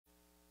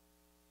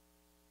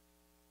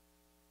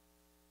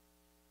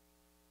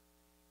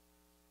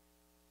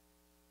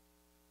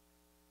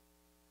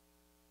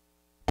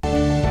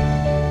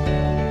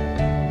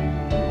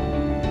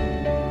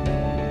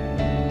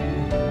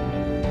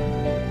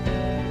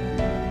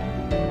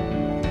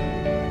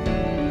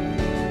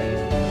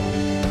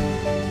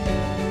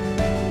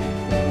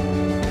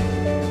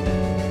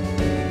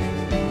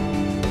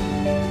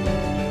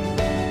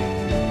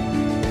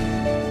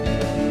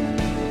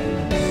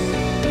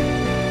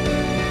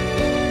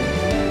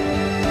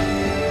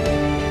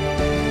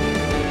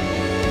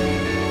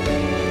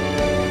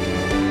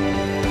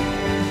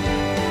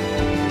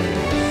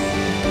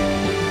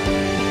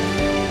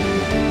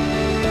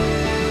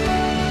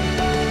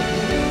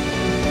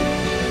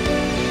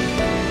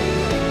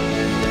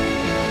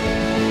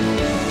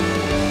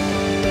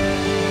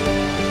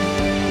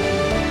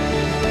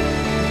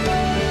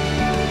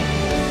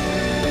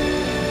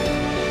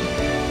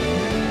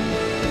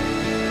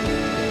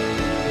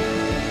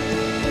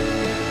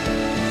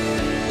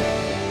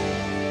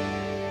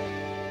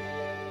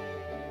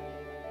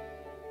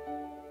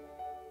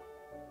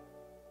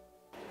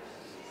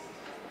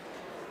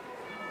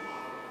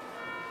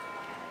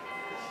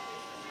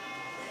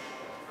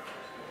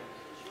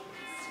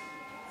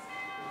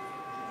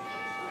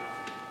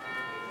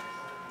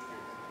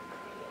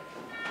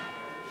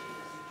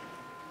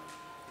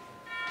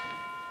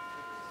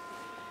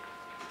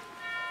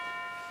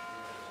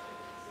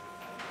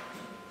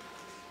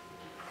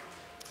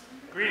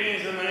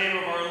Greetings in the name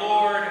of our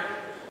Lord.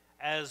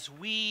 As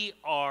we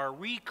are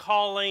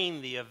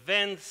recalling the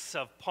events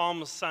of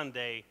Palm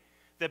Sunday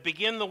that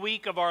begin the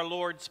week of our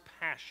Lord's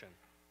Passion,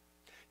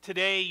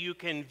 today you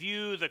can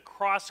view the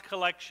cross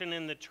collection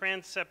in the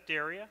transept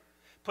area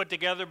put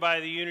together by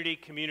the Unity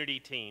Community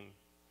Team.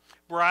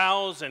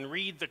 Browse and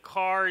read the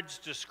cards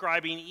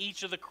describing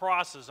each of the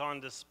crosses on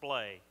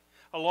display,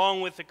 along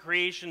with the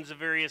creations of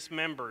various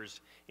members,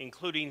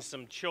 including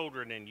some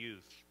children and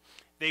youth.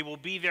 They will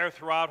be there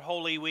throughout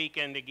Holy Week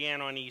and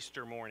again on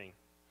Easter morning.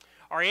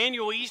 Our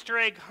annual Easter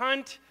egg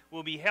hunt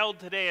will be held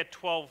today at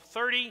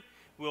 12:30.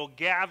 We'll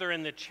gather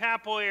in the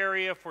chapel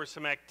area for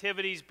some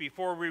activities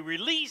before we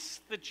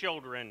release the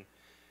children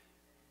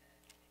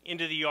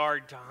into the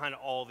yard to hunt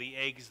all the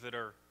eggs that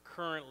are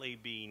currently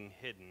being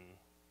hidden.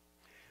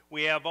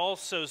 We have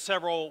also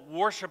several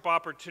worship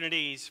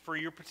opportunities for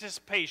your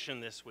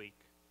participation this week.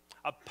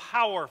 A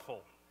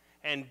powerful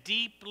and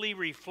deeply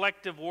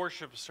reflective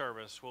worship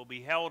service will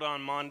be held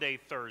on Maundy,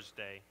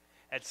 Thursday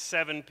at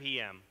 7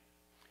 p.m.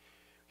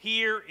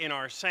 here in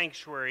our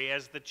sanctuary,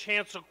 as the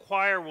chancel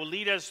choir will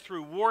lead us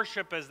through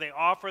worship as they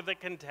offer the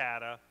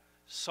cantata,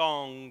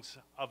 Songs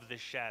of the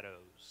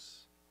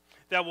Shadows,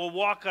 that will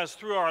walk us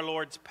through our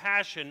Lord's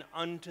Passion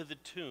unto the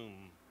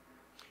tomb.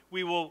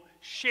 We will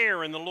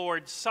share in the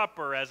Lord's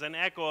Supper as an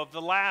echo of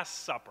the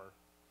Last Supper,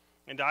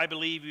 and I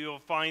believe you will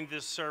find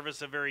this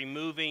service a very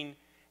moving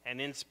and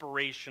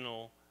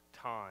inspirational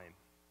time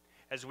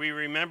as we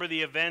remember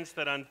the events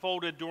that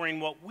unfolded during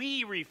what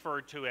we refer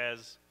to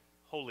as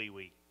Holy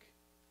Week.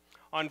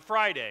 On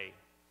Friday,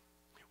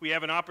 we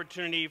have an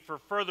opportunity for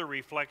further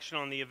reflection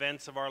on the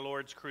events of our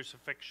Lord's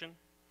crucifixion,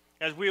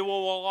 as we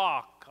will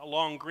walk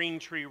along Green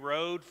Tree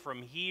Road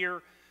from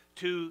here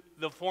to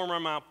the former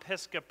Mount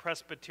Pisgah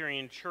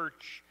Presbyterian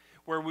Church,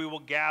 where we will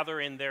gather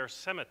in their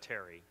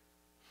cemetery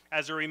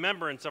as a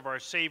remembrance of our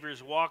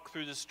Savior's walk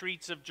through the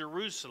streets of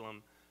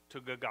Jerusalem to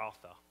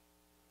Golgotha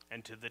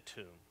and to the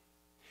tomb.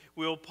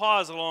 We will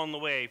pause along the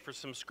way for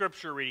some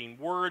scripture reading,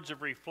 words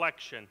of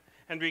reflection,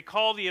 and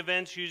recall the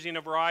events using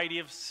a variety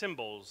of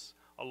symbols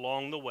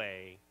along the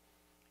way,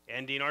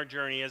 ending our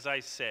journey, as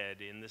I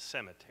said, in the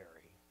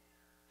cemetery.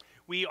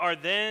 We are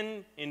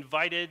then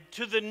invited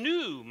to the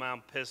new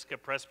Mount Pisgah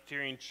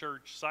Presbyterian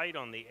Church site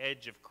on the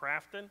edge of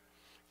Crafton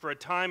for a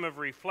time of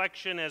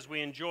reflection as we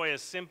enjoy a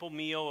simple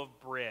meal of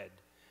bread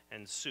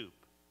and soup.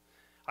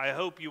 I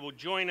hope you will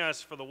join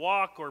us for the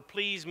walk, or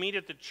please meet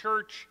at the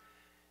church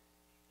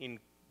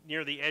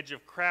near the edge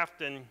of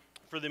Crafton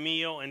for the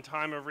meal and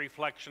time of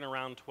reflection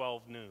around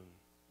 12 noon.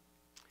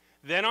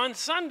 Then on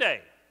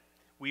Sunday,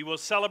 we will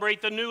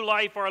celebrate the new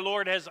life our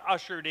Lord has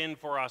ushered in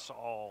for us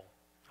all.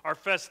 Our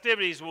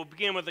festivities will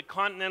begin with a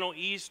continental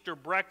Easter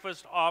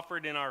breakfast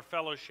offered in our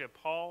fellowship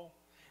hall,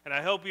 and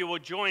I hope you will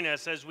join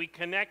us as we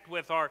connect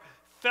with our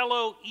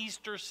fellow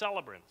Easter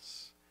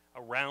celebrants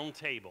around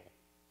table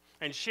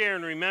and share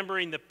in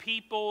remembering the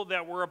people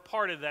that were a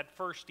part of that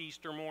first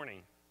Easter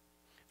morning.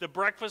 The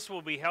breakfast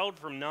will be held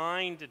from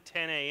 9 to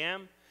 10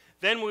 a.m.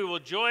 Then we will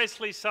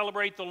joyously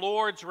celebrate the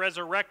Lord's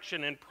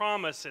resurrection and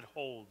promise it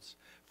holds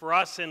for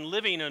us in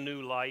living a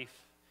new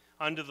life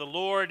under the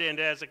Lord and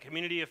as a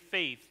community of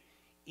faith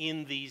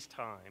in these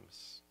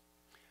times.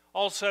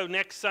 Also,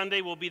 next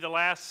Sunday will be the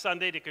last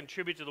Sunday to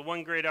contribute to the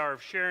One Great Hour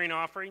of Sharing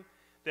offering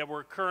that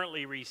we're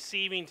currently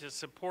receiving to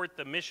support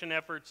the mission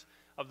efforts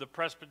of the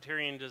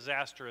Presbyterian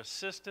Disaster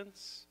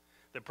Assistance,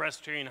 the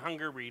Presbyterian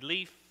Hunger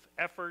Relief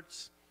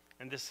efforts,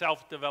 and the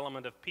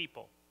self-development of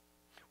people.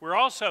 We're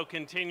also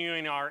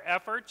continuing our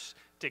efforts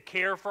to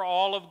care for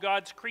all of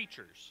God's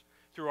creatures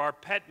through our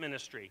pet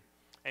ministry.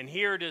 And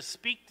here to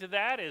speak to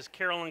that is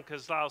Carolyn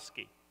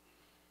Kozlowski.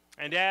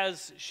 And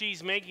as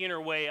she's making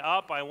her way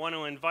up, I want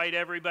to invite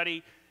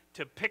everybody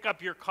to pick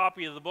up your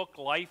copy of the book,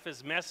 Life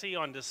is Messy,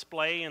 on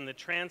display in the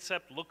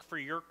transept. Look for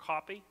your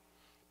copy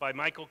by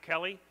Michael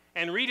Kelly,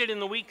 and read it in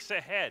the weeks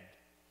ahead.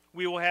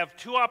 We will have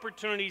two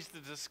opportunities to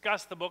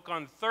discuss the book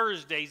on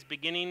Thursdays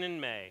beginning in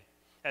May,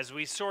 as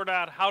we sort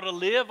out how to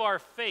live our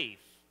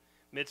faith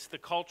amidst the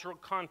cultural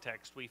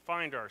context we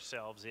find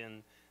ourselves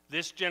in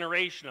this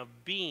generation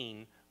of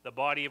being the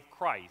body of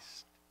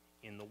Christ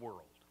in the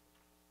world.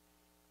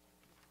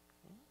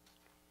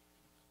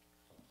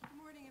 Good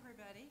morning,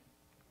 everybody.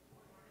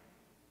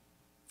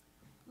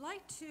 I'd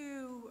like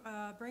to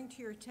bring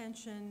to your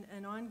attention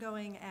an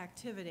ongoing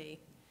activity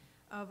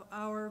of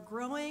our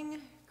growing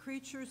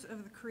Creatures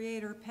of the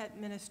Creator pet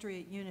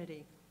ministry at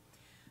Unity,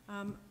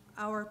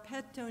 our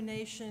pet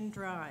donation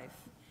drive.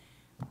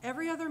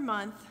 Every other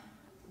month,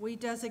 we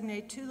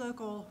designate two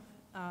local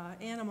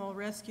animal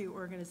rescue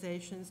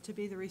organizations to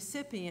be the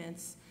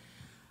recipients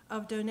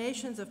of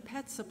donations of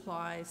pet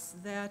supplies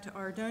that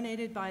are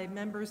donated by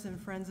members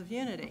and friends of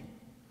Unity.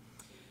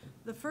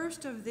 The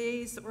first of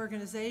these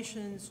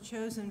organizations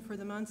chosen for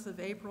the months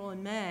of April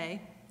and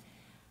May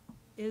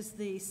is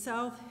the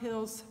South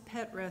Hills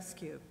Pet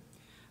Rescue.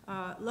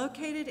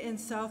 Located in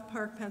South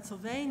Park,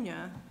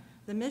 Pennsylvania,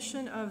 the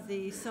mission of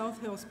the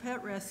South Hills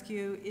Pet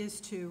Rescue is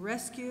to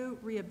rescue,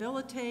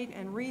 rehabilitate,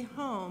 and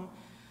rehome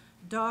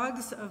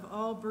dogs of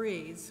all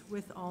breeds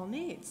with all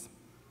needs.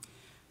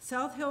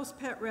 South Hills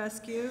Pet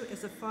Rescue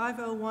is a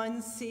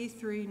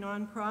 501c3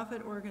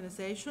 nonprofit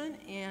organization,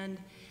 and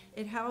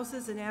it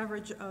houses an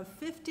average of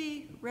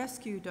 50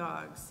 rescue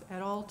dogs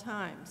at all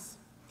times.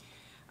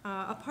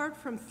 Apart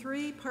from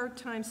 3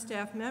 part-time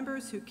staff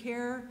members who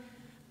care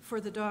for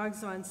the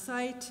dogs on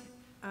site,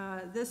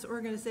 this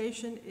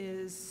organization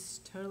is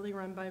totally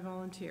run by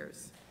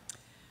volunteers.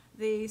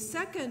 The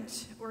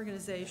second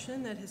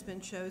organization that has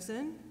been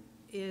chosen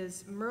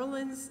is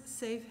Merlin's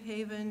Safe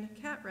Haven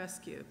Cat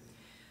Rescue.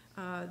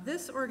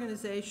 This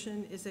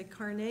organization is a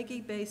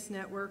Carnegie-based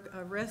network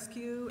of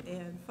rescue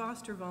and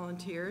foster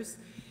volunteers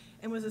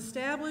and was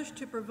established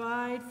to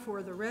provide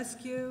for the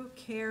rescue,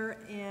 care,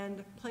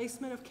 and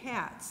placement of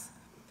cats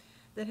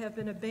that have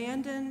been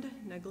abandoned,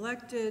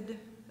 neglected,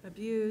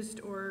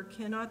 abused, or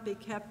cannot be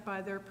kept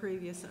by their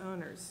previous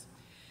owners.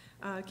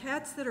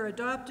 Cats that are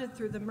adopted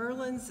through the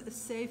Merlin's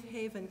Safe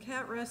Haven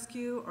Cat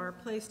Rescue are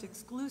placed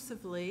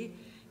exclusively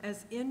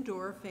as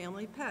indoor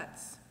family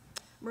pets.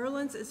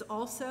 Merlin's is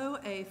also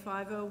a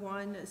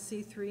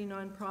 501c3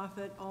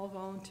 nonprofit,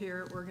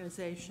 all-volunteer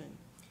organization.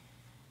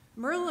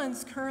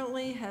 Merlin's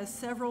currently has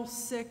several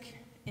sick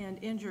and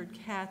injured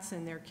cats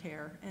in their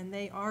care, and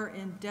they are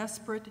in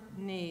desperate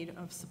need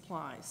of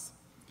supplies.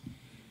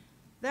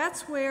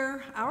 That's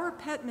where our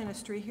pet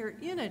ministry here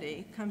at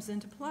Unity comes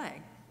into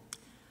play.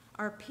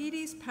 Our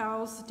Petey's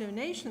Pals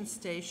donation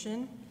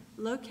station,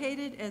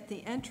 located at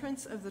the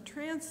entrance of the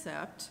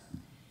transept,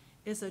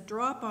 is a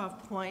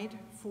drop-off point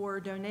for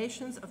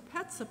donations of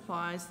pet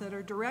supplies that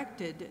are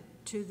directed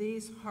to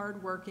these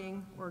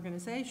hard-working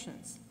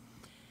organizations.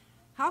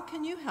 How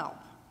can you help?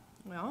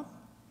 Well,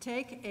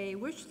 take a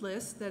wish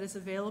list that is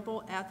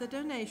available at the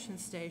donation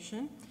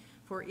station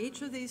for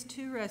each of these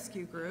 2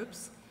 rescue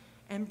groups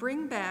and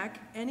bring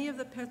back any of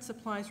the pet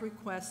supplies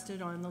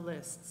requested on the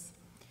lists.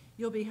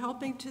 You'll be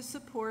helping to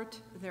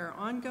support their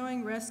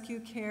ongoing rescue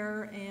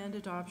care and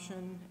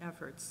adoption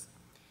efforts.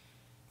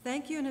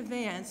 Thank you in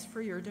advance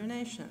for your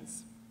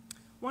donations.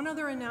 One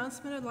other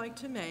announcement I'd like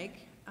to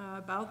make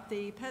about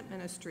the pet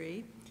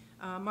ministry.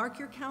 Mark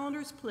your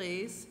calendars,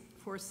 please,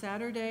 for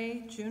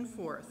Saturday, June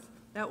 4th.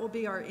 That will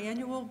be our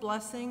annual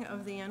Blessing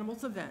of the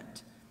Animals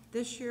event.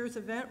 This year's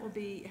event will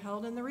be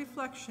held in the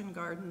Reflection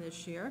Garden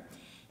this year,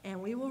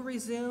 and we will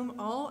resume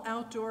all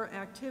outdoor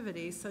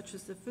activities such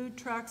as the food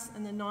trucks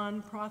and the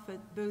nonprofit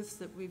booths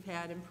that we've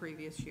had in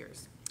previous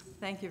years.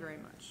 Thank you very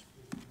much.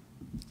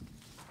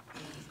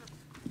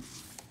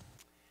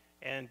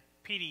 And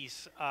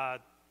Petey's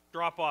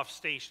drop-off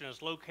station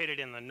is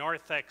located in the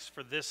narthex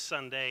for this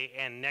Sunday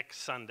and next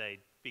Sunday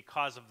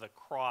because of the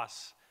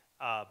cross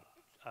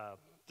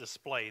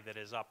display that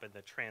is up in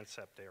the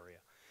transept area.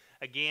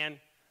 Again,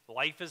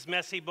 Life is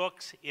Messy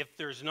books. If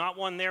there's not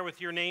one there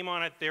with your name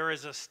on it, there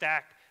is a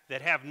stack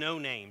that have no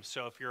name.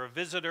 So if you're a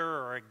visitor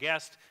or a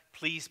guest,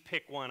 please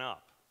pick one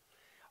up.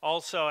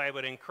 Also, I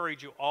would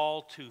encourage you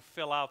all to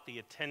fill out the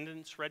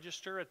attendance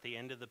register at the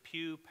end of the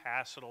pew,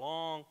 pass it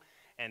along,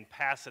 and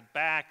pass it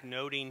back,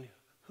 noting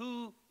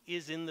who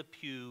is in the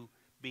pew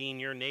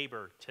being your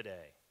neighbor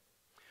today.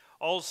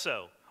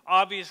 Also,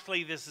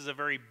 obviously, this is a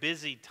very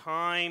busy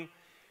time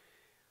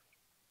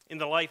in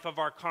the life of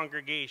our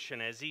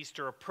congregation as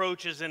Easter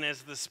approaches and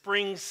as the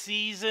spring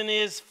season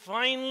is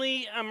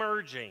finally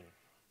emerging.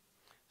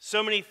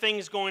 So many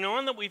things going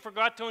on that we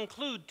forgot to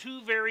include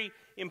 2 very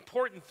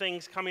important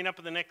things coming up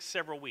in the next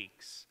several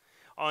weeks.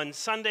 On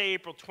Sunday,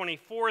 April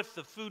 24th,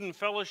 the Food and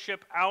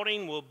Fellowship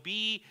outing will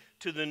be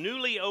to the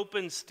newly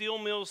opened Steel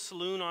Mills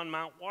Saloon on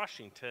Mount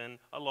Washington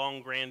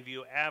along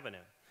Grandview Avenue.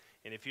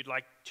 And if you'd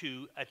like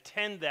to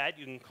attend that,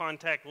 you can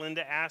contact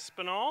Linda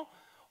Aspinall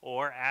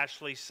or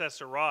Ashley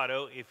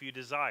Cesarado if you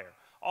desire.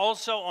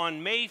 Also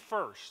on May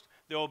 1st,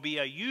 there will be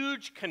a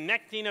huge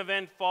connecting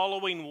event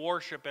following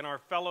worship in our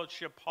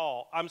fellowship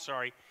hall,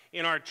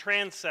 in our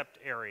transept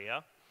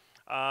area.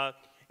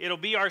 It'll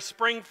be our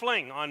spring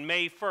fling on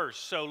May 1st,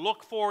 so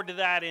look forward to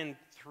that in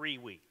 3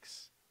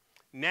 weeks.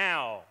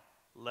 Now,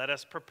 let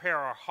us prepare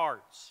our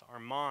hearts, our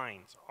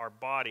minds, our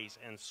bodies,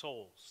 and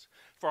souls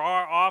for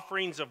our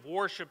offerings of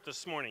worship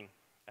this morning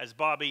as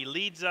Bobby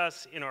leads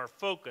us in our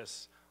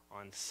focus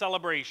on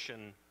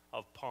celebration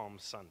of Palm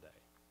Sunday.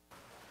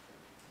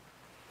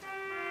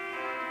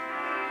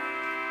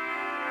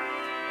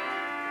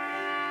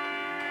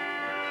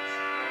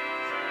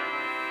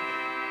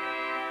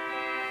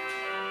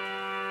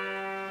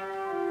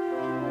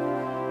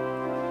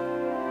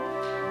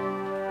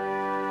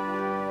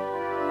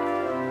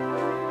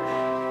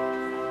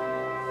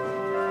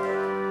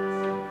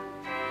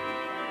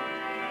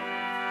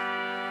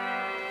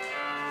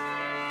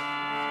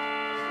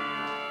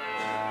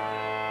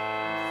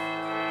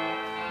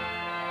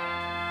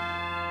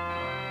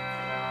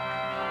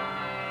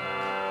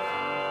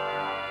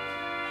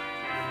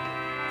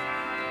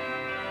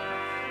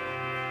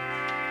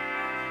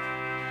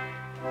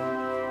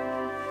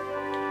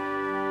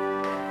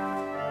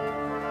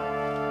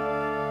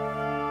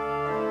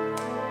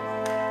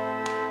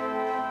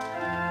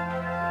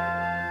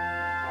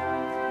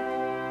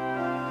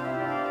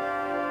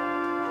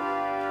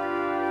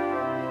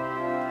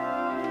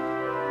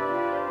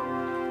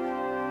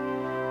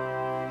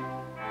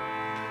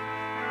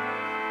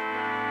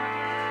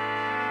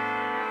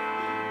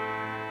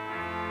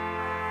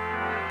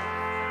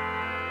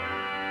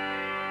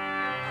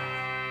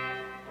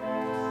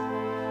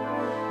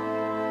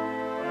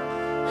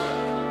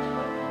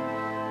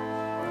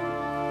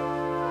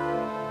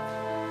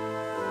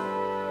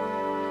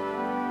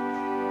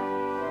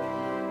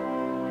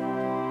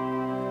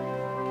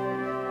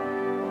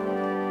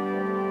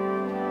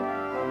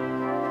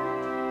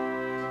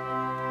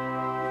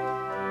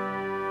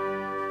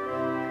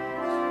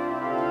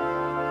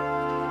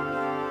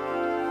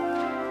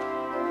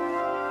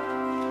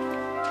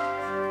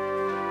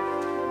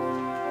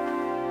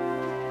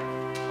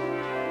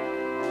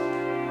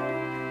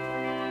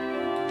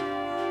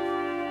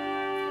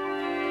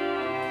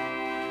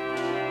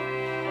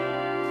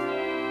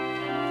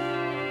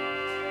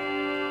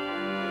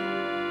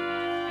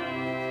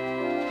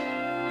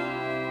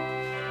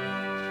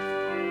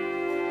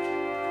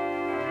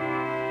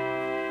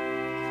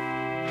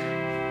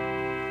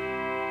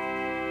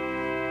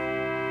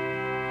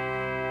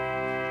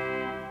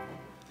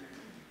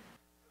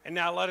 And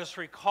now let us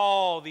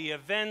recall the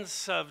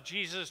events of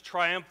Jesus'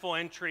 triumphal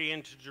entry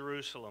into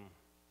Jerusalem.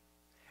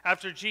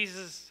 After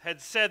Jesus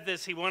had said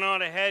this, he went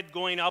on ahead,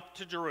 going up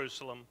to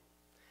Jerusalem.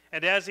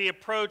 And as he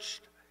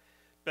approached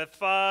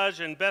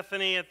Bethphage and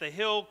Bethany at the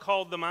hill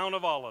called the Mount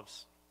of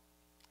Olives,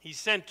 he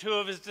sent two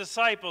of his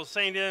disciples,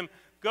 saying to them,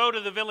 "Go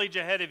to the village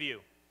ahead of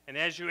you, and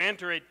as you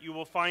enter it, you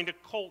will find a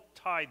colt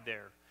tied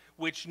there,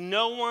 which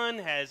no one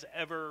has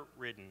ever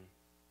ridden.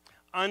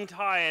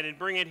 Untie it and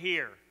bring it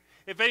here.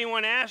 If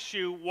anyone asks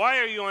you, 'Why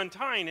are you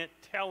untying it?'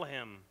 tell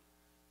him,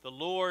 'The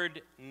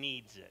Lord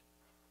needs it.'"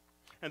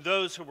 And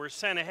those who were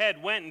sent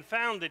ahead went and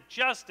found it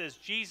just as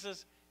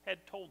Jesus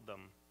had told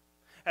them.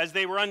 As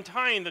they were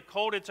untying the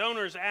colt, its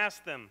owners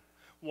asked them,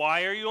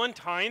 "Why are you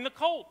untying the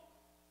colt?"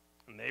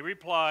 And they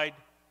replied,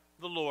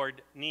 "The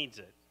Lord needs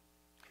it."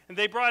 And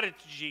they brought it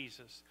to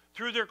Jesus,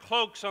 threw their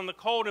cloaks on the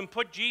colt, and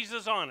put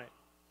Jesus on it.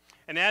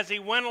 And as he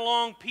went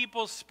along,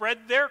 people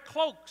spread their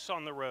cloaks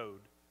on the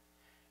road.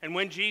 And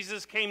when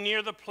Jesus came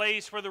near the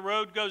place where the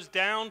road goes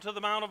down to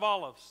the Mount of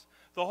Olives,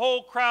 the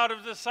whole crowd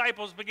of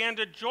disciples began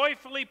to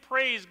joyfully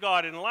praise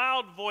God in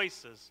loud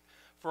voices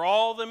for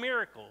all the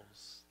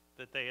miracles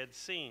that they had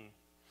seen.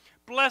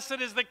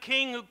 "Blessed is the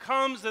King who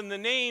comes in the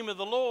name of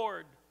the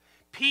Lord.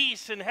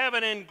 Peace in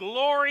heaven and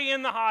glory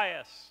in the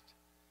highest."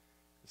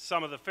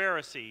 Some of the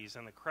Pharisees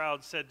and the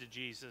crowd said to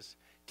Jesus,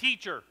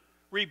 "Teacher,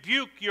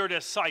 rebuke your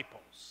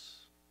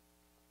disciples."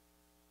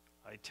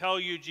 "I tell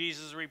you,"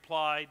 Jesus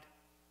replied,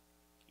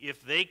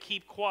 "if they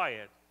keep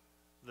quiet,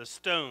 the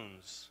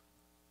stones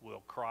will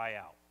cry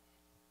out."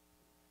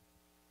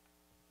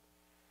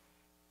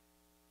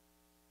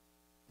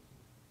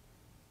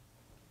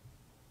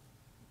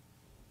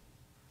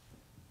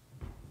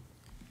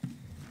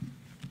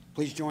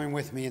 Please join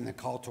with me in the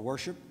call to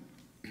worship.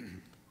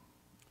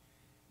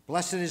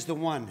 Blessed is the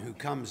one who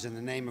comes in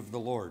the name of the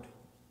Lord.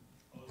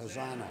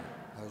 Hosanna,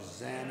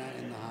 Hosanna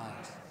in the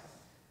highest.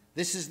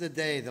 This is the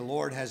day the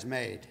Lord has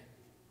made.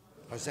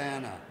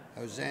 Hosanna,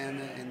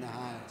 Hosanna in the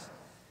highest.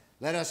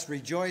 Let us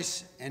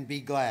rejoice and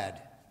be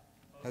glad.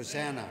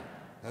 Hosanna,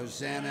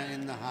 Hosanna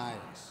in the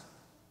highest.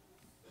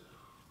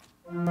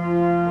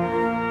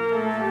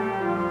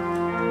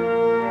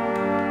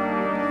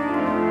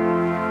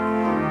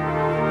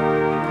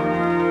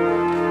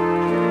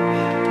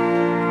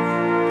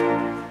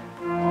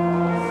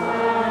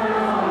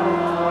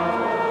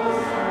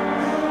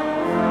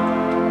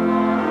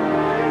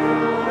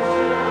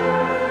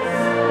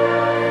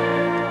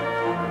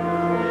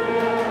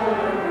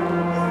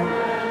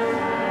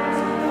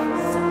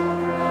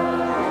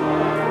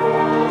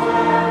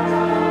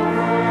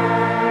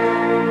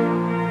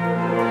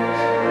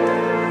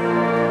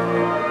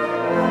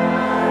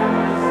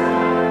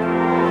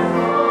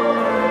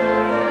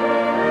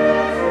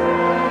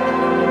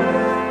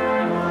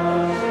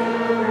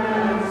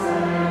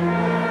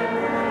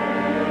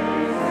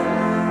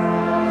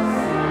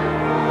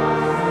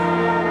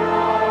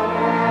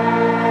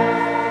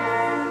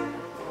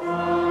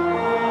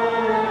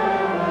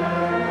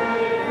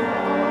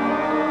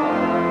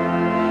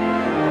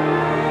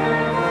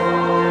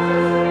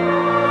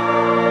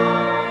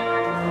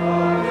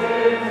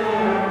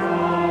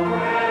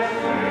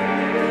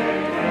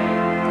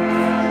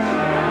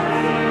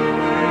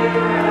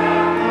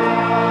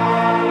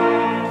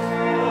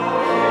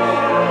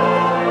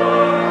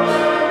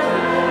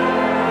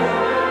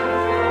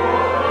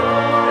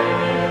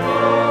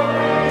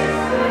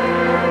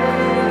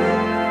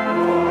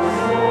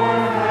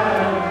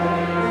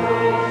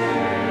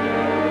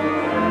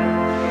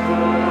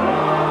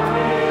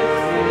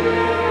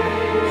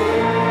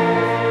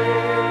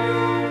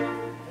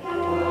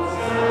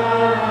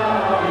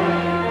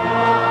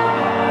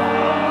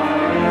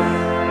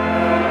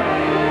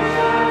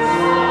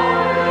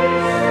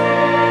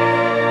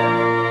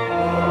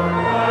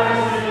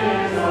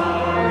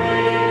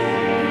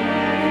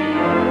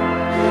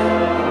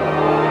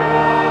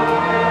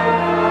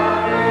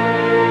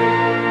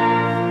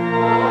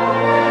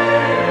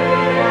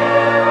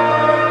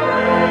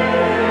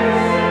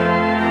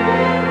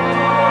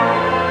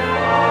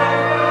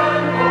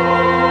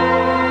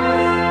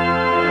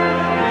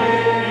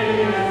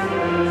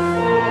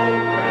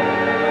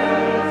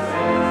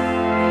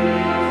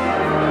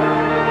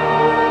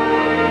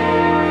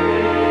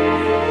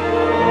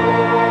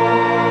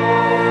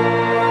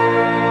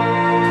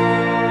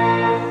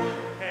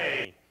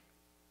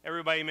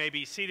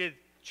 Seated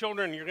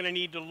children, you're going to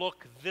need to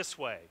look this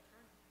way,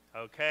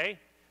 okay?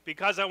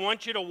 Because I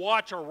want you to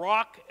watch a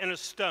rock and a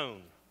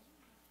stone,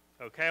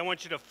 okay? I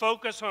want you to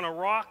focus on a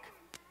rock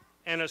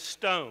and a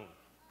stone.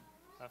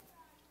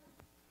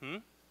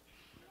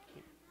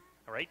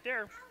 Right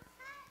there.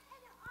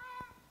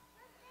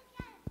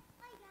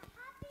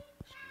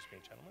 Excuse me,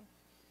 gentlemen.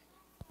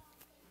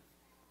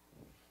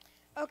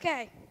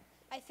 Okay,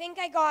 I think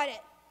I got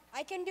it.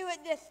 I can do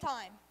it this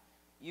time.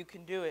 You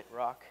can do it,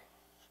 Rock.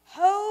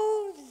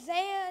 Hosanni?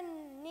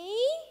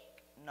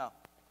 No.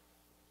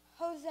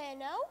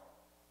 Hosanno?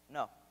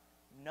 No.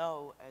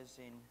 No as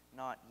in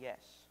not yes.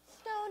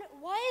 Stone,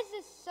 why is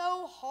this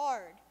so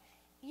hard?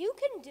 You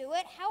can do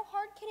it. How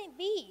hard can it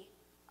be?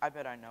 I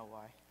bet I know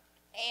why.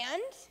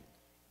 And?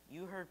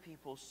 You heard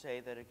people say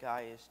that a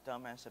guy is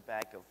dumb as a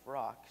bag of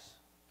rocks.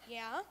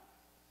 Yeah?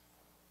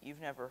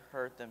 You've never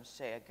heard them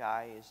say a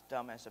guy is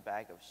dumb as a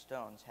bag of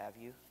stones, have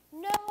you?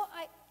 No,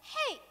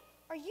 Hey,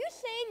 are you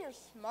saying you're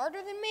smarter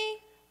than me?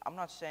 I'm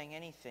not saying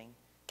anything.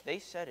 They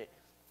said it.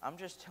 I'm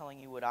just telling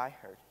you what I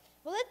heard.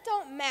 Well, it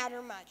don't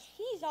matter much.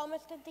 He's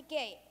almost at the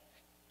gate.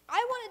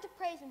 I wanted to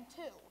praise him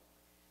too.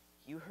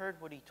 You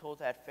heard what he told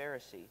that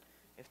Pharisee.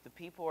 If the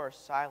people are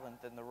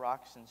silent, then the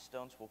rocks and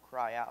stones will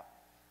cry out.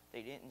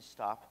 They didn't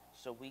stop,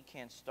 so we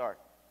can't start.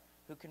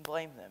 Who can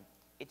blame them?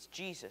 It's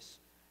Jesus,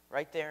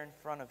 right there in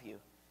front of you.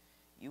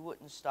 You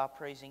wouldn't stop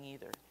praising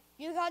either.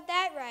 You got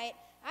that right.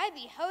 I'd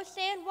be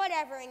Hosanna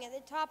whatevering at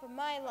the top of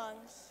my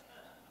lungs.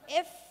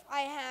 If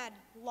I had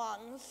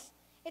lungs.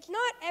 It's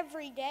not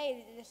every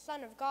day that the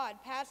Son of God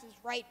passes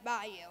right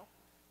by you.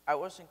 I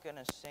wasn't going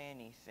to say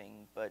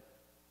anything, but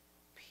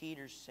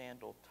Peter's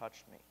sandal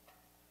touched me.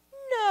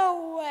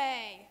 No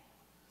way.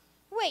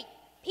 Wait,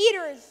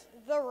 Peter's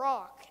the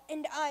rock,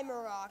 and I'm a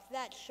rock.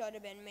 That should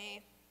have been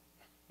me.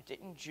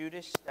 Didn't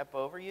Judas step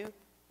over you?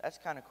 That's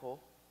kind of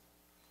cool.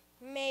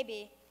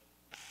 Maybe.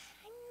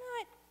 I'm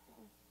not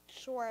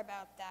sure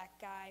about that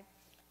guy.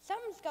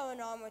 Something's going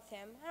on with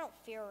him. I don't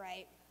feel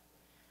right.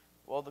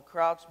 Well, the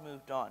crowds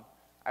moved on.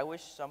 I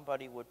wish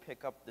somebody would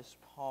pick up this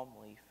palm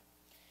leaf.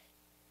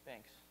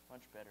 Thanks.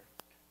 Much better.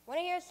 Want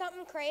to hear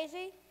something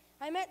crazy?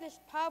 I met this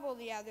Pablo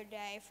the other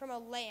day from a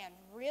land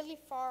really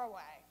far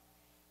away.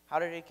 How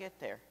did it get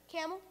there?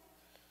 Camel?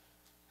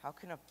 How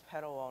can a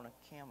pedal own a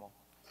camel?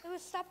 It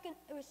was stuck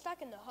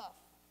in the hoof.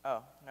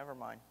 Oh, never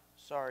mind.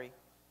 Sorry.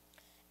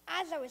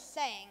 As I was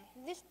saying,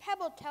 this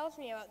pebble tells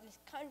me about this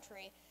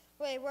country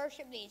where they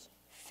worship these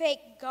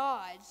fake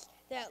gods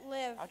that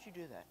live... How'd you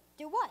do that?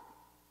 Do what?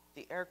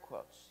 The air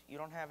quotes. You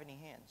don't have any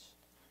hands.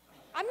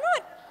 I'm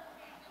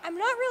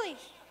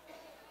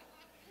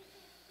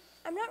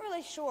not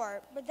really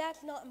sure, but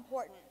that's not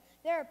important.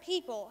 There are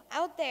people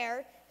out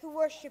there who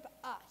worship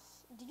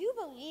us. Do you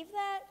believe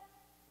that?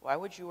 Why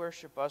would you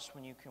worship us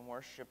when you can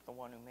worship the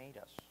one who made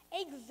us?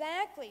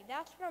 Exactly.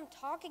 That's what I'm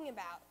talking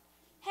about.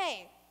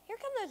 Hey, here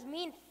come those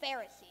mean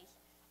Pharisees.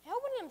 I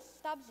hope one of them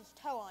stubs his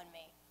toe on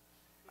me.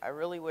 I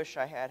really wish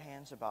I had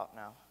hands about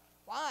now.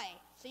 Why?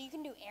 So you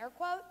can do air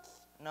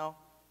quotes? No,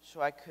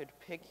 so I could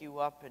pick you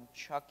up and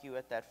chuck you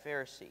at that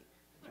Pharisee.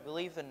 Do you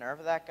believe the nerve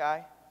of that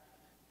guy?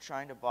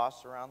 Trying to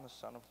boss around the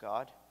Son of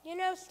God? You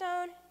know,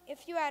 Stone,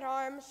 if you had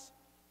arms,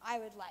 I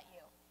would let you.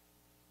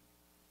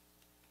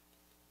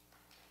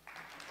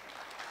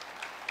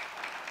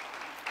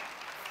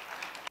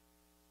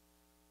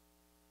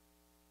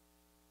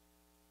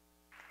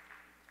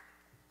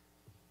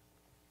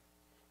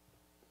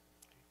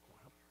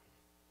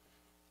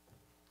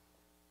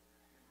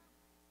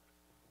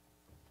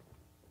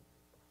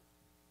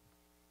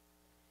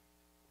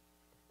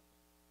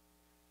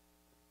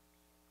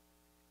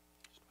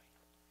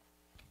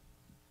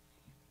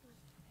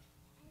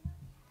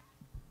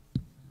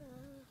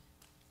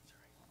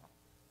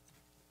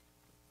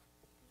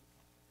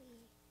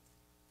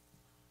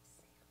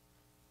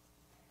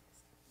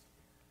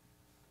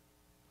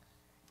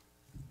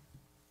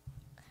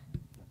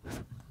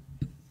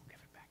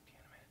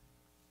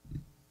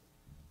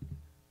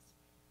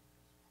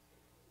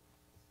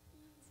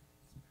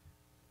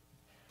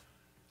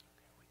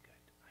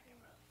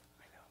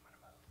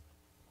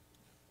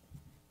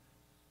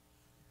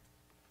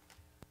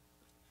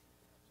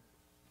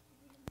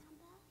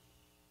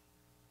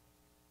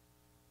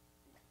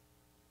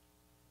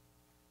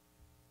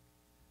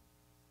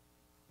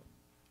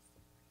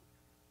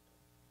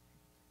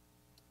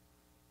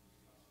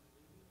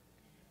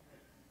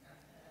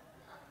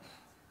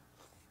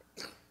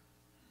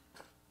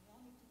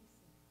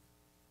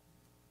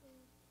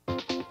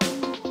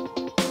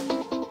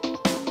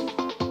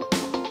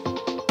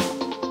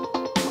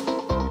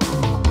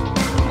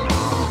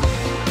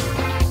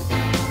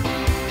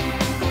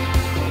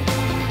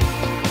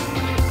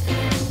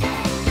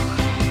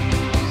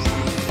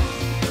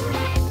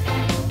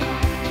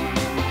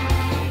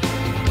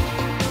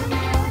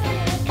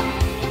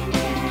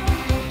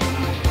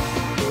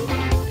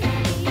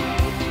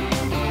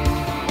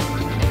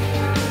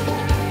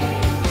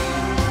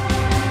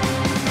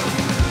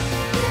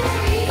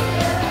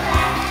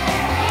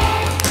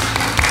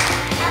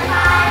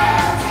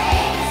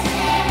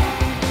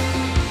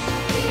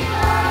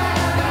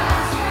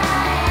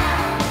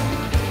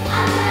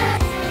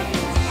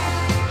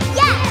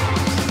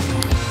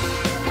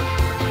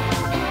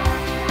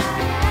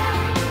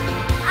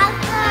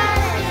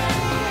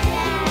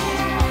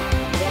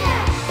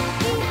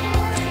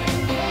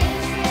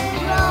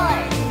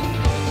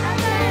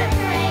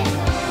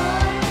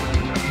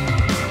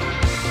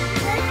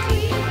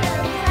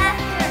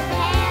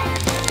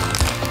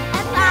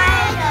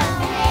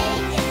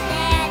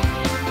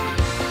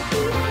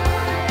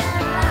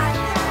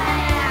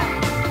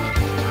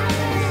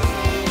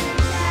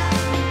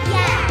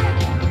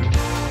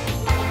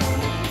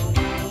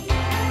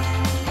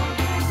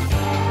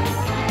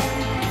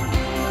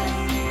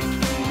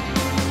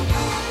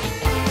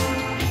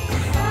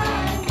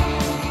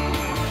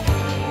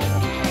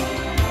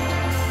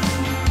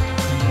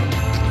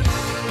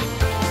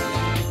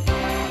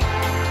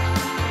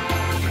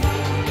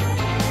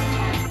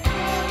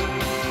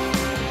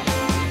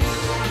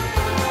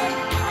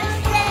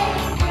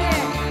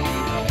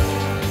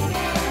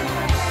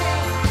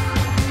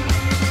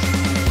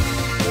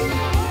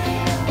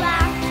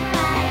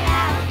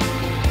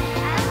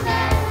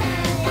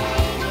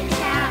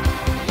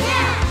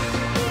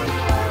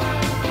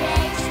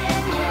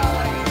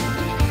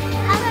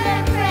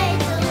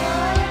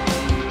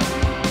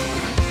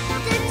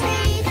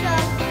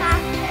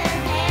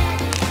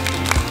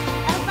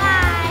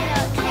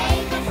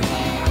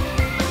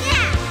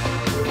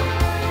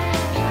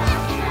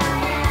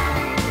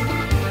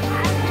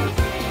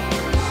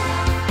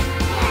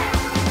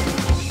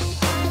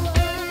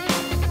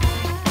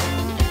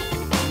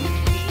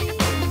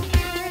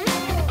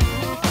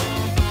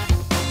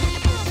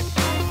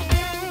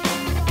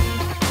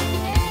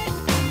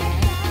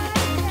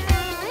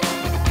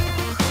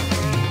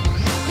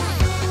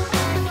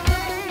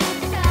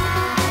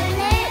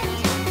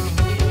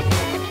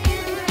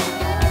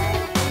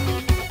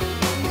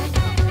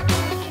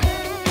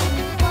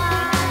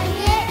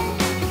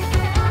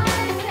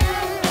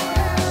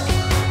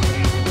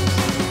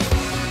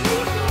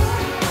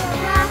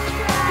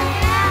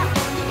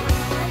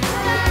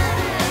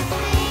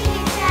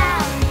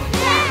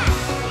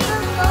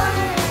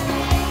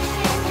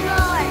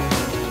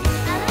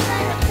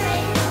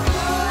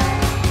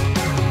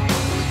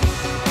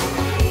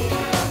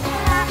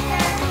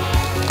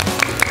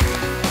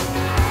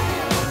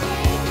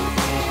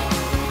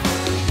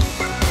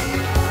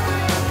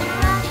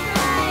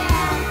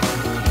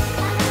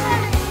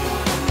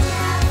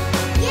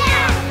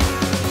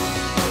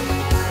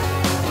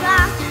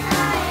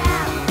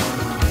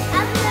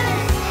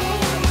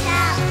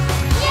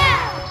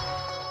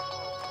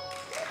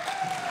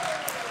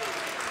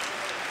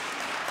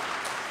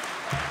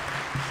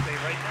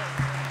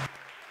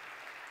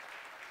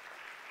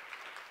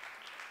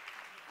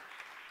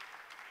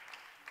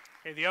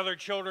 Okay, the other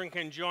children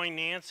can join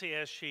Nancy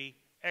as she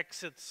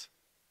exits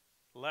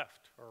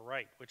left or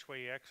right. Which way are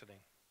you exiting?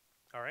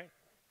 All right.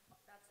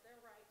 That's their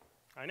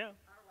right, I know. our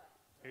left.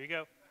 Here you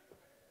go.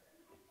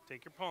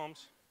 Take your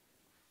palms.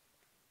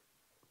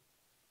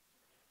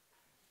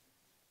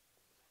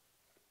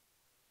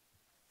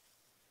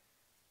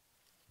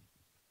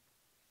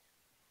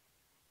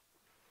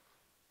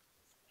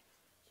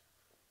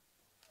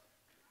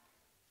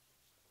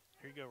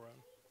 Here you go, Ron.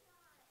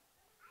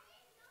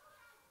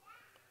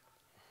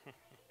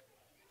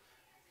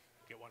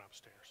 Get one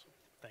upstairs.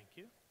 Thank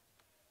you.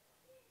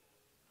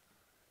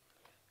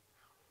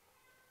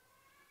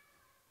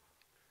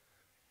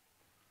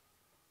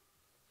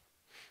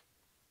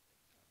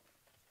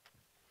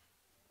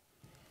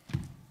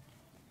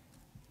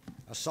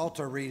 A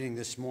Psalter reading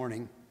this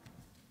morning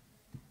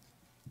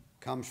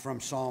comes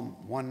from Psalm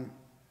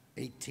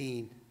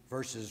 118,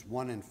 verses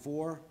 1 and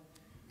 4,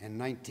 and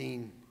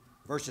 19,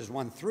 verses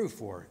 1 through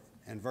 4,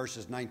 and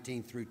verses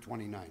 19 through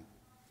 29.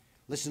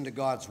 Listen to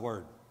God's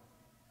word.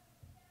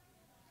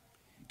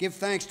 Give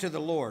thanks to the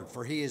Lord,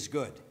 for he is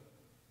good.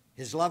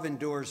 His love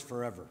endures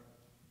forever.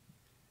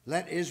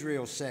 Let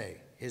Israel say,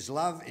 his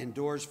love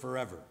endures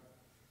forever.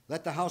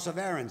 Let the house of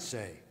Aaron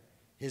say,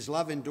 his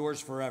love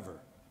endures forever.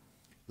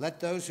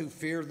 Let those who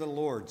fear the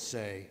Lord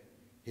say,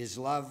 his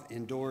love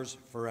endures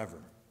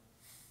forever.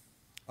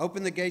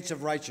 Open the gates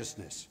of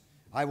righteousness.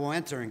 I will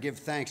enter and give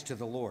thanks to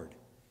the Lord.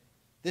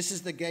 This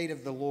is the gate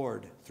of the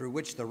Lord through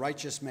which the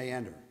righteous may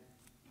enter.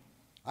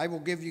 I will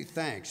give you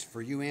thanks,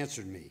 for you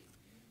answered me.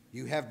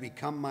 You have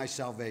become my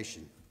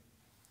salvation.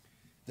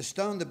 The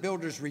stone the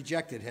builders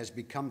rejected has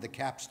become the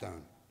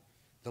capstone.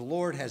 The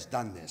Lord has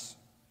done this,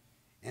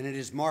 and it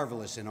is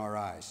marvelous in our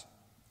eyes.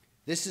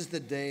 This is the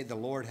day the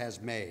Lord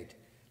has made.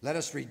 Let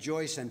us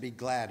rejoice and be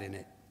glad in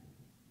it.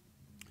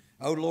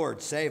 O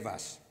Lord, save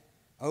us.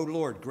 O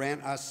Lord,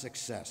 grant us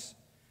success.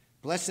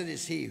 Blessed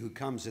is he who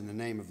comes in the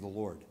name of the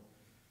Lord.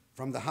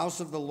 From the house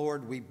of the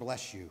Lord we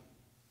bless you.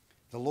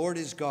 The Lord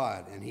is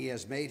God, and he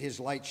has made his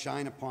light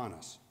shine upon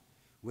us.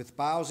 With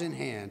boughs in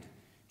hand,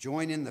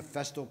 join in the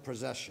festal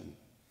procession,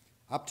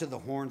 up to the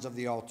horns of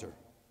the altar.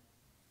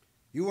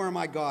 You are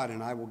my God,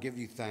 and I will give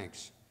you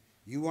thanks.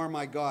 You are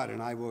my God,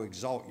 and I will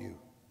exalt you.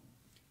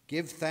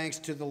 Give thanks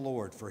to the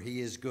Lord, for he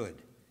is good.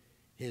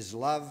 His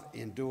love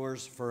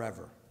endures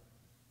forever.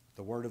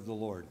 The word of the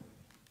Lord.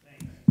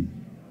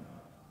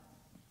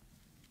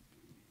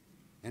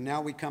 And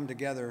now we come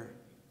together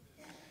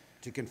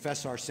to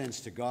confess our sins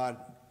to God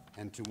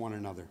and to one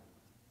another.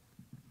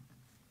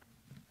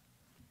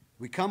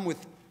 We come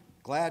with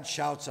glad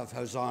shouts of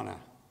Hosanna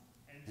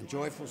and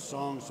joyful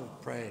songs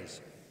of praise,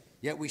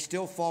 yet we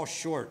still fall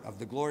short of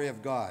the glory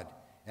of God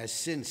as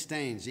sin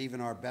stains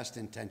even our best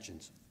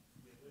intentions.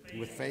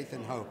 With faith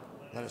and hope,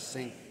 let us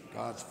seek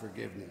God's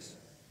forgiveness.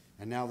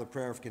 And now the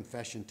prayer of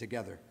confession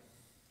together.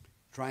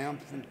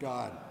 Triumphant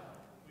God,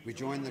 we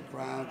join the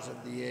crowds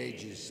of the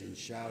ages in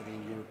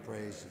shouting your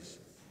praises.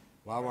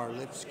 While our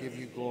lips give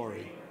you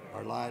glory,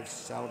 our lives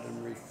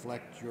seldom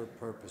reflect your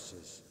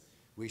purposes.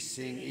 We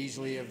sing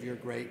easily of your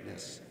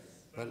greatness,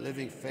 but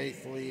living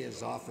faithfully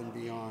is often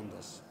beyond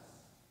us.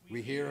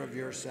 We hear of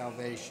your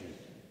salvation,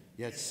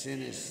 yet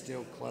sin is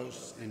still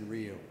close and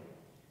real,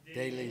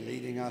 daily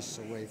leading us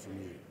away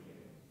from you.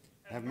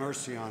 Have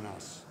mercy on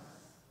us.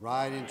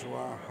 Ride into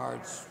our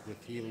hearts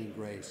with healing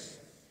grace.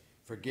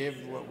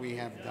 Forgive what we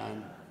have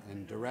done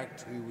and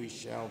direct who we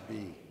shall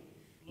be.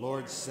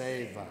 Lord,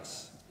 save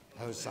us.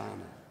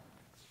 Hosanna.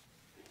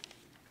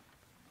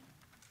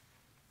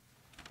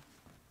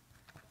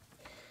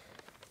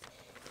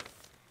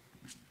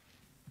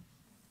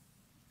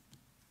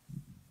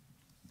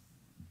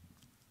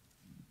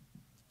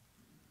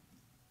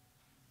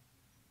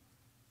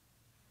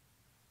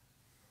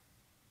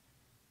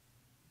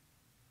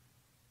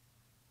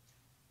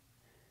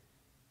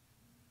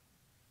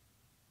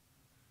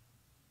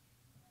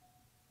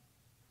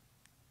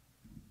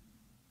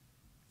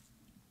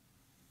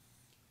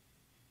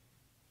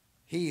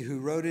 He who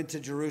rode into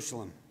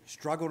Jerusalem,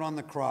 struggled on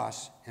the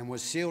cross, and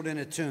was sealed in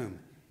a tomb,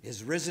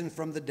 is risen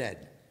from the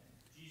dead.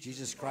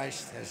 Jesus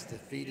Christ has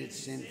defeated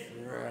sin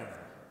forever.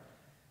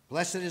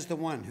 Blessed is the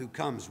one who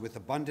comes with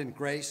abundant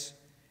grace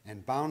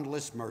and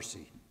boundless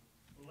mercy.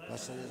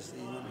 Blessed is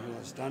the one who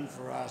has done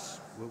for us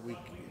what we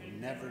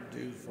can never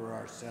do for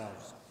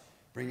ourselves,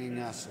 bringing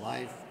us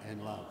life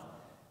and love.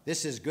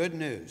 This is good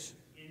news.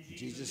 In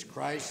Jesus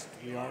Christ,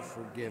 we are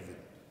forgiven.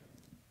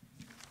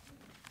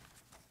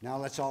 Now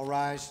let's all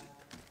rise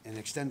and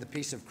extend the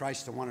peace of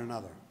Christ to one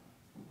another.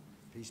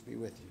 Peace be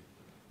with you.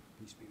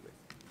 Peace be with you.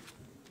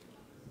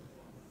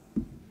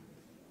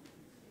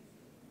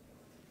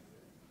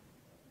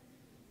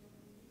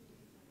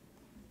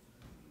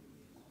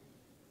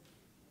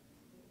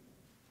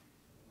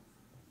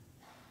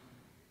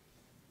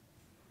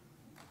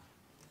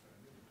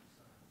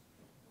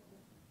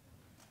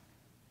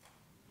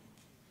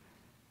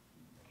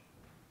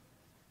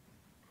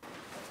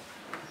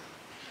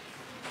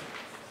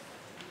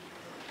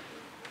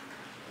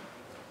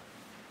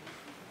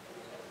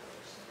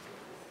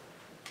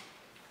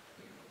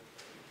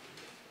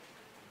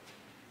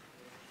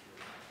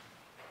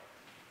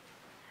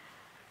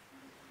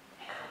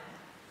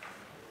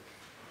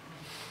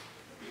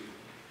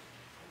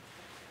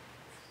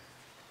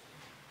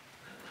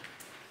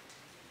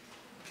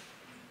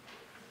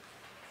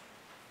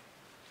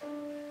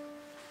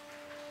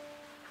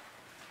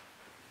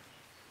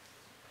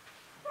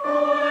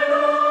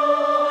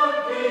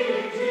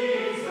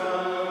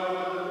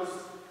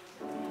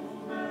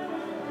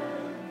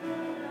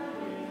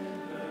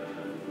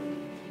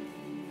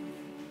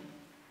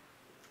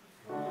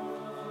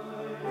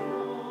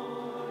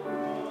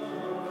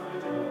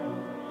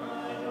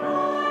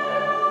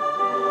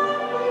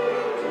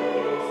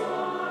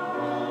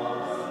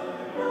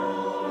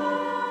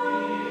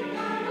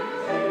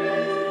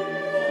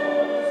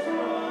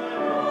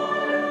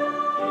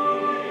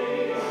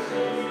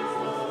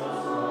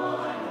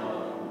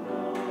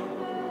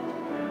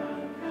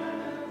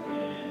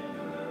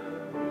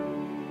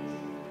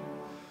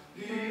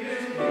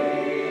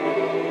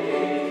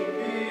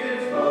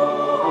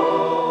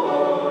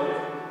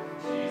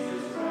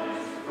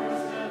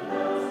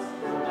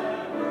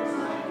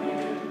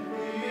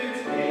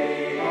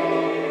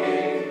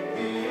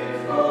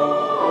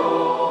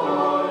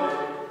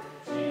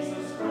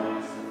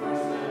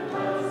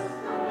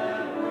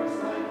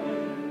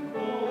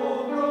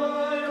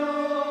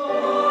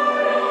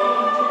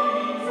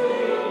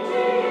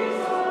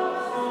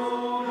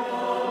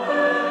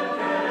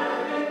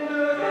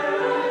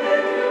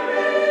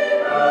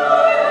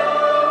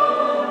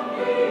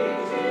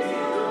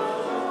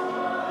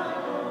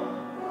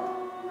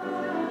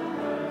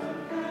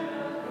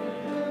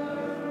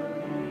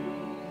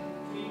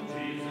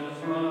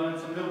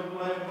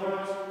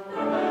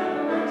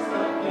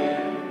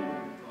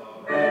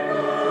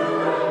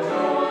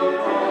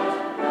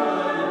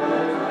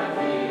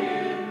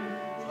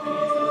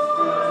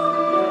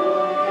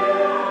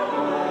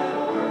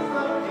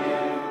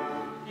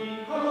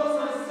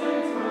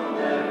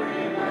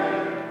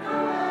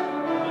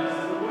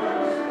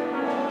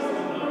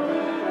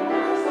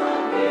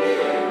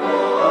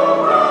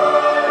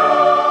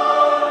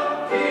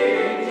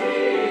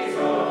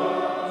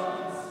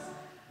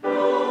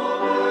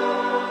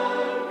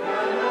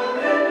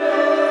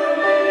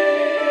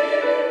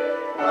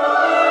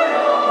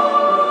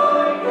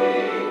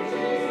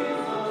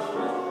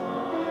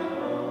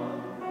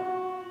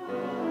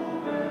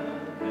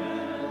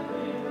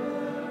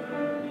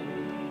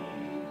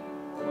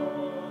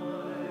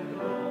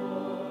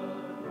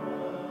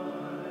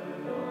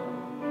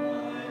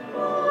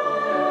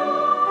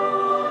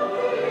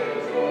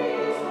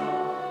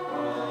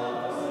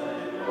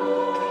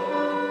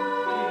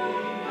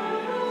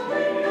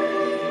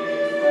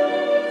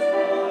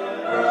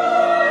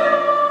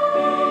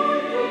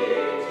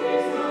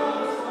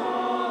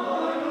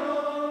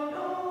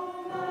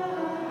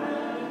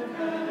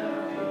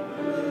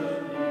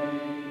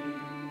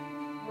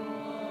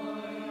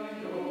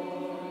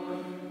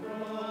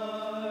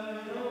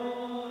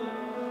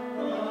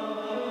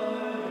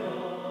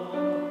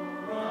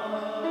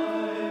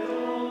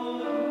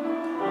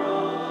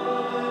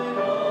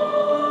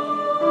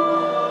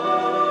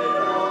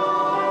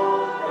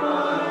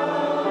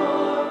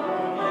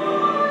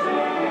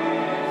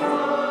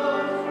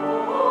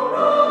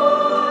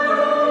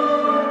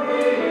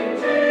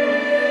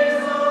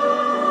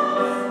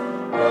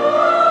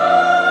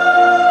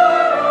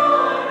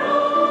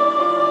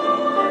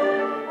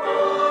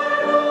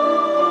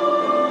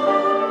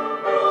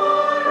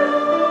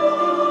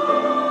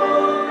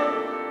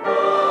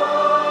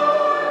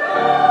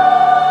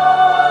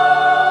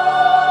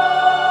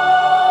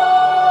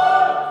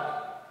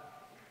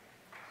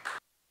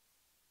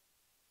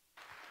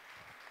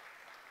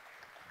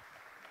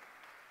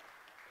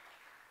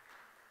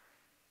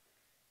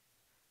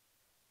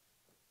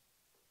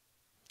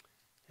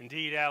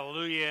 Indeed,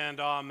 hallelujah and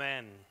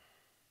amen.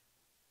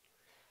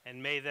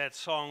 And may that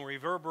song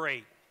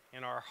reverberate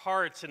in our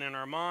hearts and in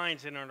our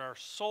minds and in our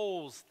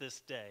souls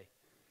this day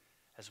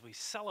as we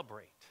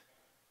celebrate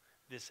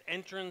this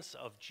entrance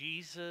of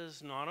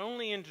Jesus not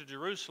only into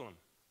Jerusalem,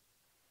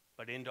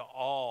 but into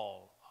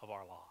all of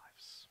our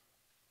lives.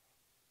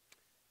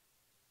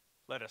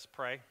 Let us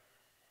pray.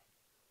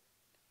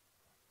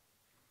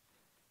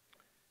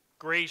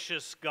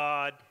 Gracious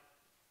God,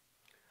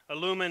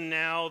 illumine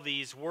now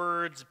these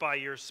words by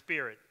your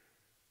Spirit,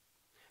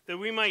 that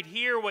we might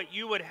hear what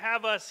you would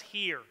have us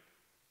hear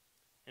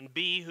and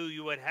be who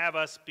you would have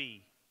us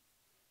be,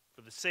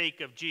 for the sake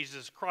of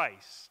Jesus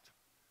Christ,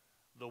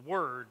 the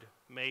Word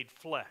made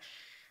flesh.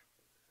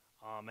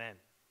 Amen.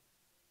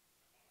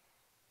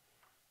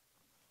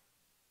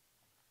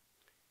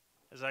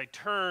 As I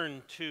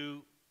turn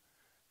to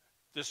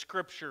the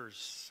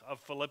scriptures of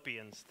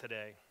Philippians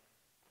today,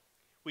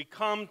 we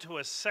come to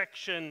a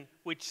section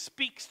which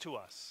speaks to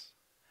us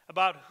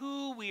about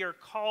who we are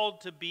called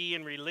to be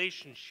in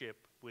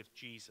relationship with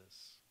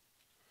Jesus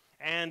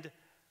and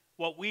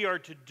what we are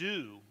to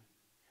do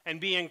and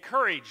be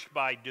encouraged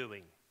by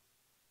doing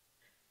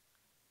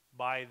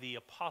by the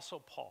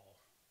Apostle Paul.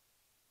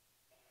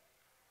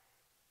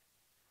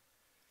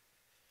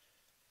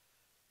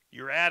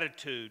 Your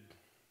attitude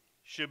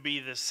should be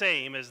the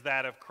same as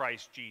that of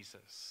Christ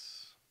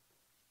Jesus.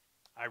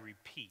 I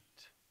repeat,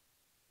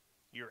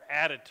 your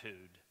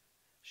attitude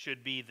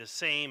should be the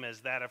same as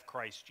that of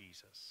Christ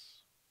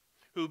Jesus,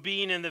 who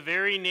being in the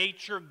very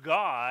nature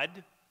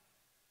God,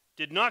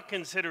 did not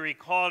consider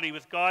equality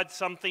with God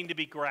something to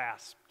be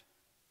grasped,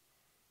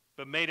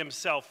 but made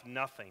himself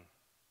nothing,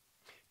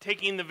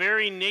 taking the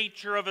very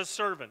nature of a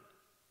servant,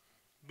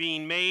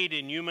 being made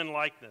in human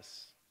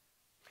likeness.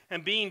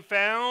 And being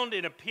found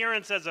in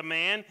appearance as a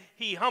man,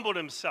 he humbled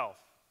himself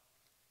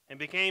and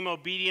became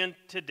obedient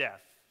to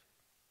death,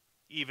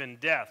 even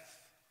death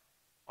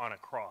on a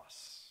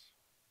cross.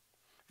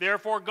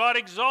 Therefore God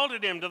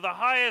exalted him to the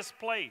highest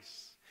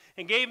place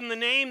and gave him the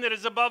name that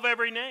is above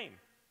every name,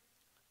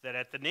 that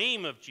at the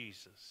name of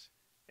Jesus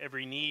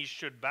every knee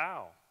should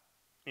bow,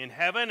 in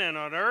heaven and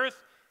on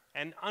earth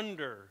and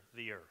under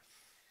the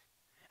earth,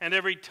 and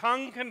every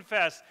tongue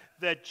confess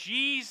that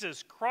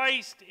Jesus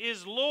Christ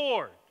is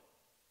Lord,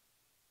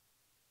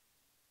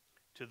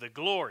 to the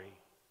glory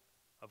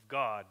of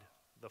God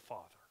the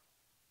Father.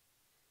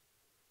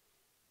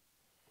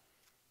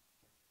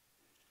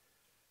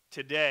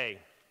 Today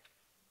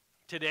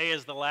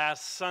is the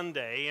last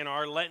Sunday in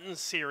our Lenten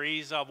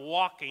series of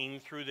walking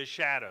through the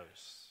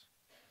shadows.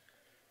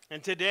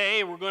 And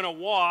today we're going to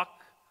walk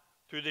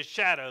through the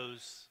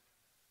shadows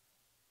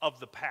of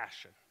the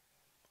Passion,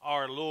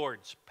 our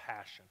Lord's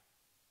Passion.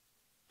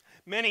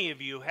 Many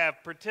of you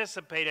have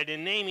participated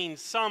in naming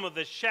some of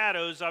the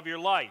shadows of your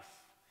life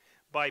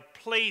by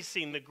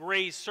placing the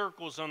gray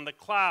circles on the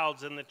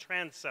clouds in the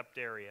transept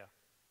area.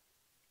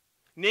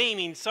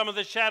 Naming some of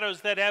the shadows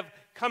that have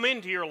come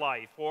into your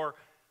life or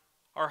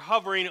are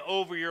hovering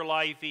over your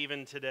life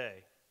even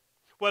today.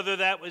 Whether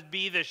that would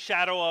be the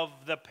shadow of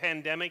the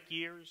pandemic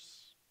years,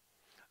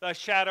 the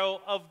shadow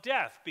of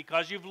death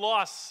because you've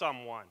lost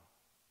someone,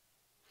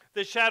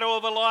 the shadow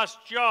of a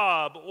lost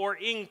job or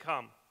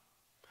income,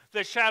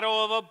 the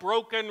shadow of a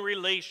broken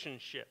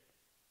relationship,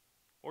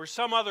 or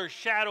some other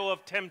shadow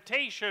of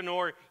temptation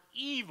or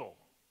evil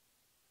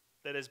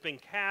that has been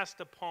cast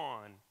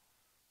upon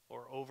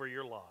or over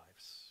your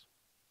lives.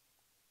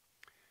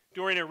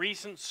 During a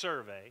recent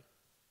survey,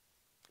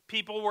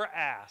 people were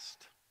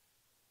asked,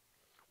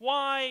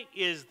 why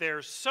is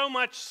there so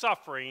much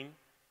suffering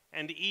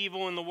and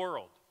evil in the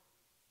world?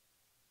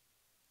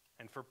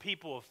 And for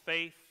people of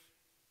faith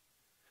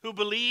who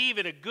believe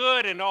in a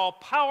good and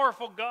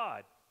all-powerful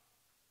God,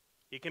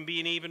 it can be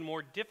an even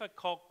more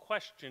difficult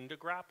question to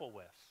grapple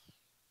with.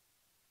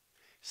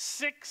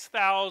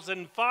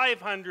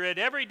 6,500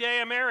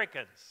 everyday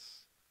Americans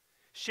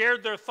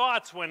shared their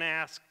thoughts when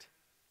asked,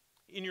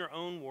 in your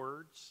own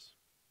words,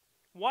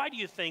 why do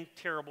you think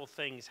terrible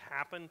things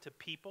happen to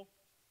people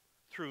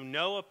through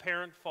no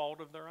apparent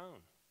fault of their own?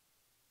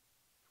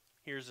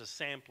 Here's a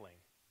sampling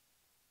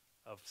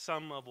of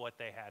some of what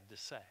they had to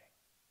say.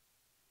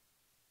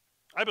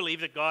 I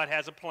believe that God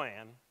has a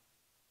plan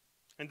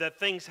and that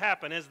things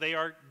happen as they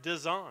are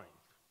designed.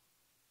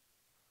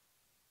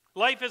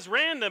 Life is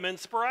random and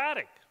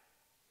sporadic,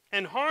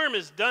 and harm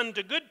is done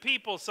to good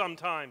people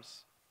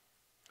sometimes.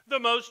 The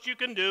most you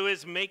can do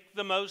is make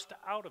the most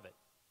out of it.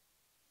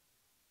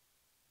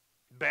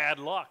 Bad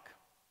luck,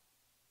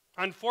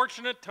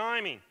 unfortunate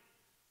timing,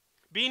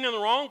 being in the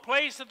wrong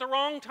place at the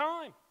wrong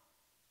time.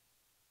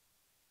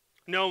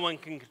 No one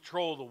can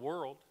control the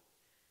world.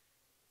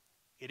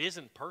 It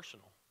isn't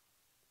personal.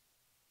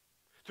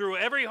 Through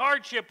every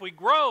hardship, we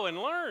grow and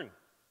learn.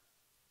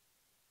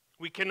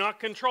 We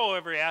cannot control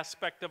every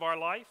aspect of our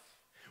life.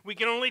 We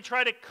can only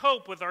try to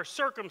cope with our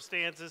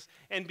circumstances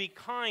and be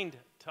kind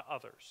to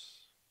others.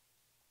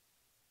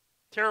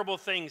 Terrible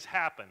things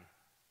happen,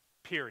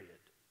 period.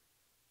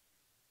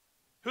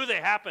 Who they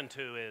happen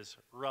to is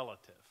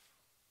relative.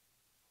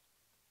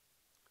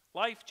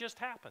 Life just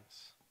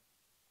happens.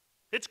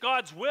 It's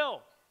God's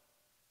will.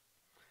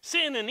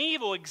 Sin and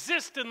evil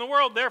exist in the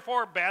world,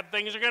 therefore bad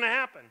things are going to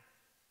happen.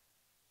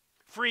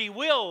 Free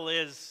will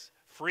is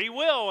free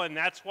will, and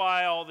that's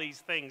why all these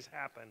things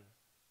happen.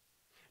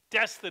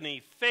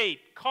 Destiny,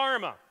 fate,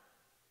 karma.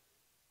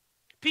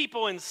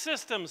 People and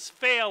systems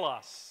fail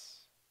us.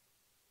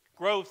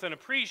 Growth and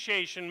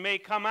appreciation may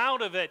come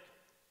out of it,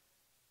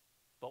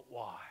 but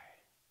why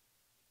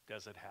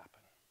does it happen?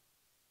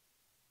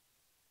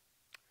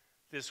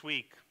 This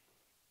week,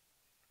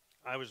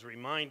 I was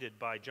reminded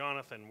by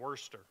Jonathan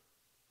Worster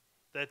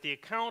that the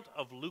account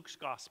of Luke's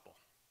gospel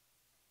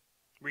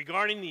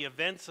regarding the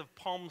events of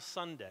Palm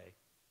Sunday,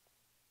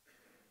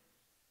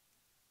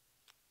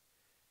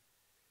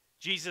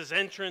 Jesus'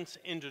 entrance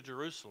into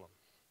Jerusalem,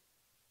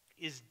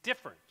 is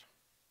different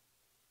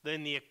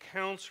than the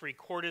accounts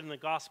recorded in the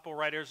gospel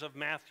writers of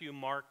Matthew,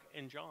 Mark,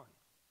 and John.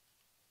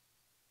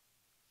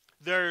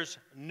 There's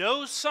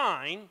no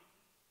sign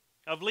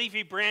of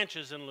leafy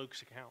branches in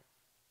Luke's account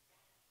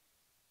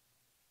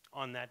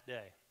on that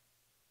day.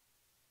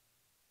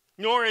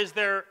 Nor is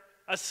there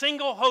a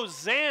single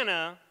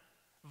Hosanna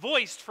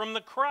voiced from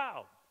the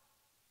crowd.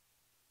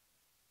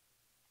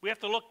 We have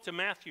to look to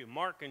Matthew,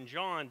 Mark, and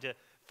John to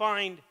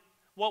find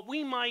what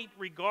we might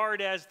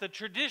regard as the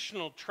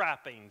traditional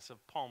trappings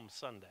of Palm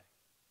Sunday.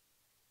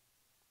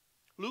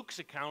 Luke's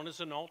account is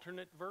an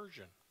alternate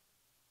version.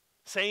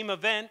 Same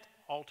event,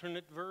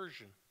 alternate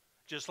version.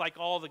 Just like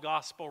all the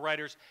gospel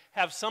writers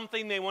have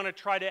something they want to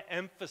try to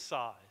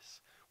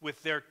emphasize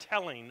with their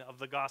telling of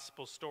the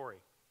gospel story.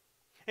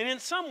 And in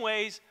some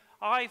ways,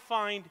 I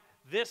find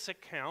this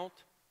account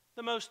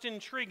the most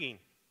intriguing.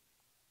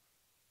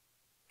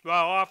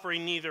 While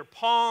offering neither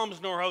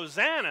palms nor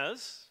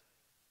hosannas,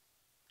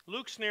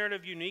 Luke's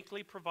narrative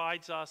uniquely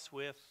provides us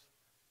with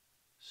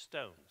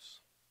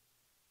stones.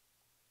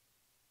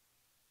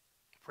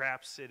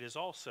 Perhaps it is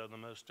also the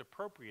most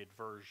appropriate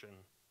version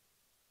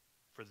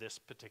for this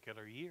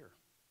particular year.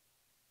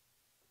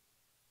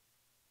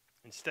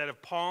 Instead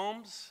of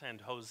palms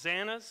and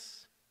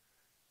hosannas,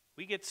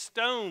 we get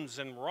stones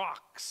and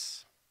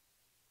rocks.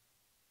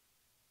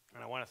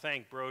 And I want to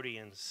thank Brody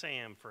and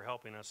Sam for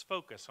helping us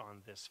focus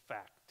on this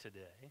fact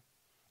today,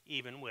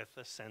 even with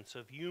a sense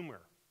of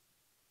humor.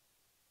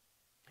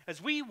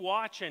 As we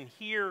watch and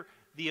hear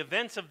the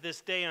events of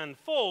this day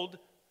unfold,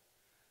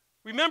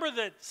 remember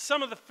that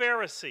some of the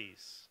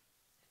Pharisees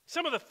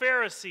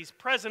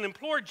present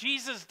implored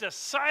Jesus to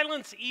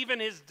silence even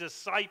his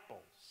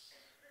disciples.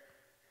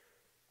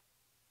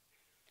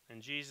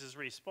 And Jesus'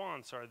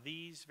 response are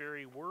these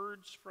very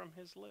words from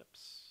his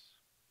lips.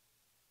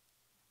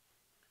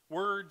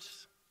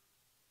 Words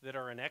that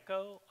are an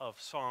echo of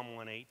Psalm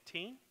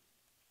 118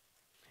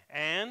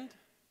 and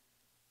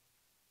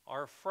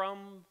are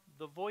from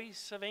the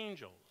voice of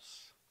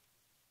angels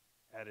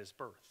at his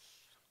birth.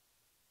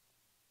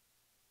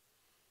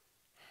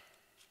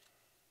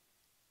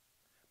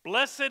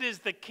 Blessed is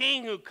the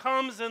King who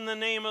comes in the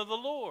name of the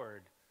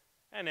Lord,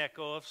 an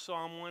echo of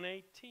Psalm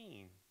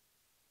 118.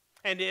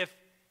 And if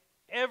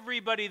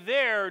everybody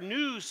there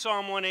knew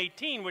Psalm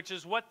 118, which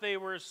is what they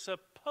were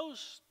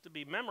supposed to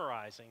be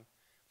memorizing,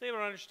 they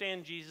would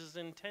understand Jesus'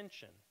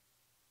 intention,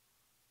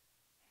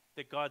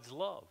 that God's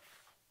love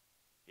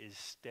is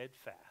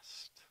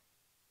steadfast,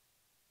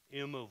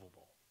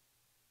 immovable,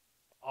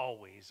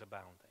 always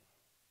abounding.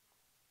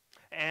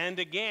 And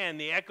again,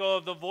 the echo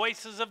of the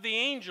voices of the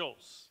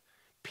angels,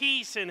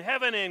 peace in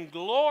heaven and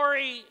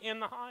glory in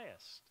the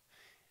highest.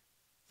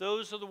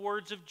 Those are the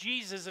words of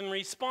Jesus in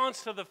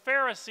response to the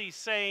Pharisees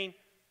saying,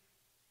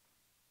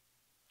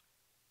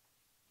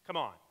 come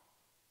on,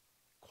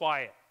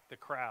 quiet the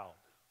crowd,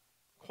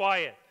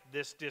 quiet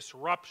this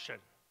disruption.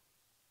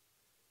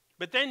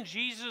 But then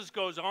Jesus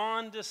goes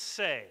on to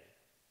say,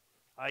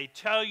 I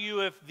tell you,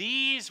 if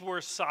these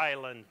were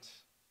silent,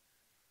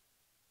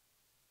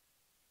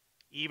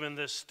 even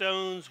the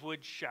stones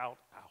would shout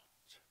out.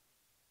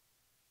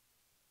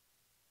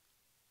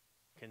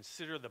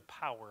 Consider the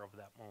power of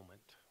that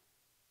moment.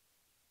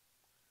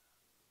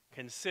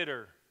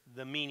 Consider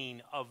the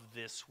meaning of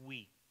this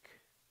week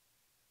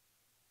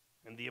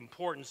and the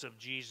importance of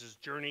Jesus'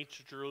 journey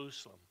to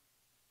Jerusalem.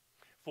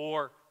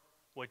 For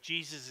what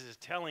Jesus is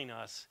telling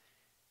us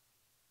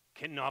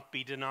cannot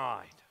be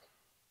denied.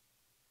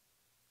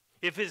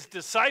 If his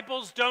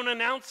disciples don't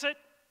announce it,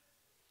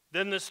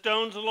 then the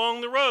stones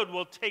along the road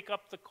will take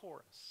up the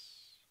chorus.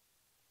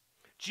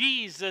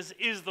 Jesus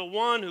is the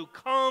one who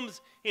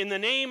comes in the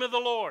name of the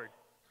Lord.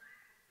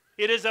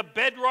 It is a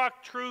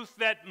bedrock truth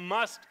that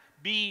must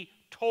be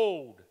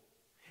told.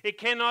 It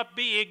cannot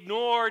be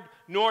ignored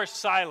nor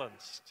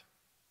silenced.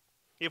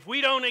 If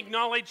we don't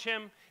acknowledge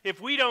him,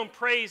 if we don't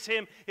praise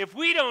him, if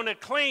we don't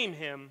acclaim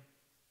him,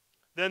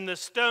 then the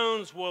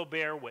stones will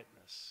bear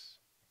witness.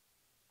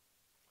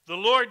 The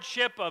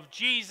lordship of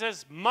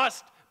Jesus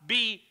must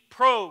be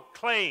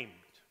proclaimed.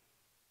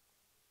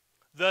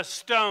 The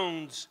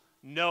stones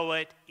know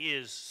it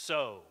is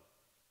so.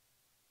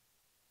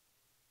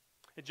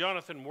 And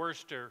Jonathan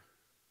Worster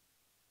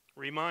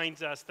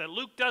reminds us that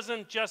Luke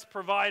doesn't just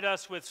provide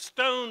us with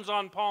stones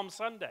on Palm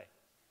Sunday.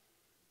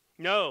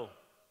 No,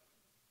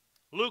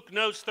 Luke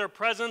notes their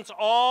presence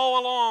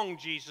all along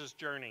Jesus'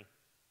 journey.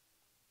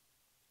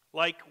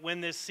 Like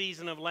when this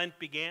season of Lent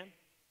began,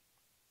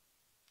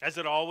 as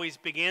it always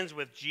begins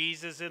with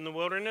Jesus in the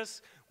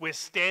wilderness,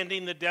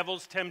 withstanding the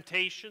devil's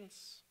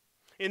temptations,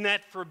 in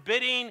that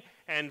forbidding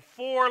and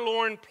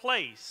forlorn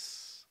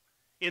place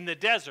in the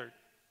desert,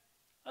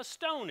 a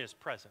stone is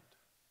present.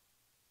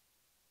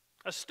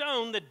 A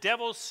stone the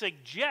devil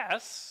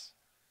suggests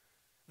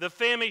the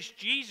famished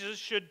Jesus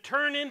should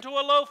turn into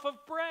a loaf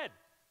of bread.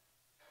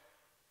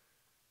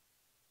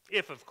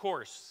 If, of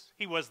course,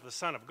 he was the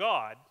Son of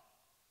God,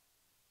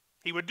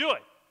 he would do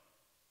it.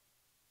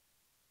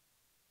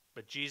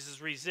 But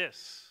Jesus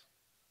resists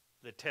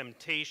the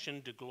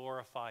temptation to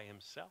glorify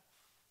himself.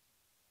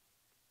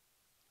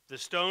 The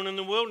stone in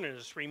the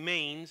wilderness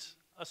remains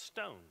a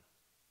stone,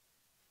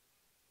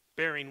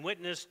 bearing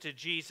witness to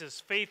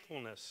Jesus'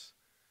 faithfulness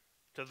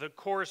to the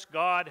course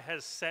God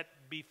has set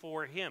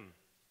before him.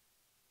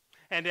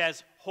 And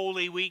as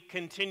Holy Week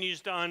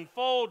continues to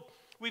unfold,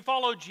 we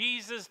follow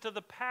Jesus to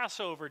the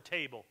Passover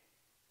table,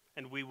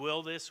 and we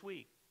will this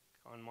week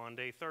on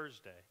Maundy,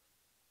 Thursday,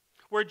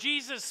 where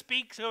Jesus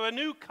speaks of a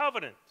new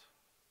covenant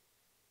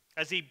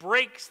as he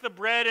breaks the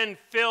bread and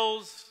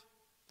fills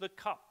the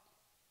cup.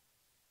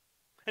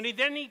 And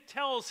then he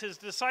tells his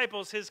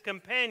disciples, his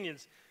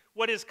companions,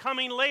 what is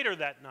coming later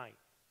that night,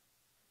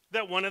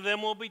 that one of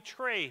them will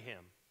betray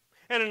him,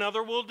 and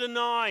another will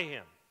deny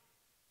him.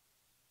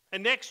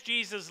 And next,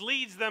 Jesus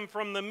leads them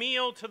from the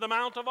meal to the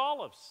Mount of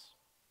Olives.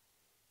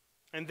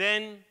 And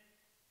then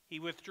he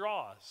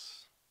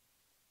withdraws.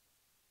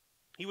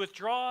 He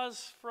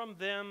withdraws from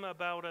them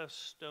about a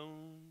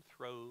stone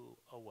throw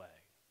away.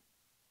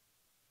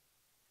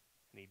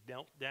 And he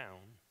knelt down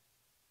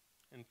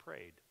and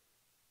prayed.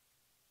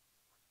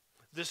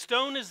 The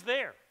stone is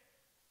there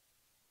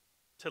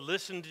to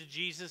listen to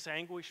Jesus'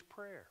 anguished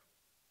prayer,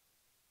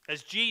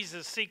 as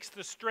Jesus seeks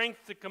the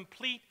strength to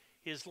complete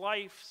his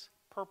life's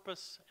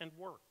purpose and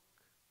work.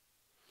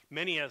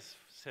 Many of us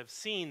have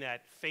seen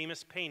that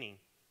famous painting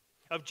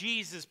of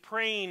Jesus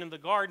praying in the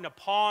garden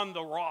upon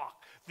the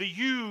rock, the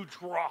huge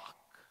rock.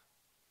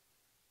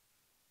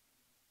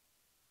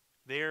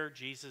 There,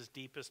 Jesus'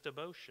 deepest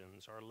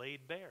emotions are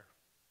laid bare.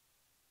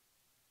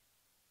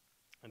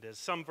 And as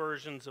some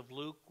versions of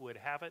Luke would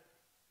have it,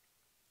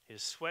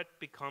 his sweat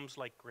becomes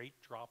like great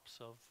drops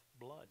of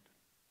blood.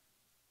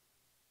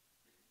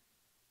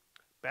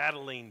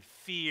 Battling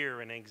fear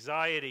and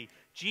anxiety,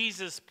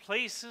 Jesus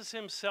places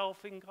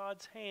himself in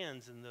God's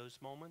hands in those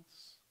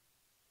moments.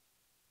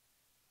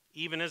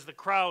 Even as the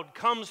crowd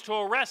comes to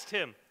arrest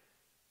him,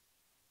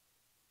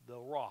 the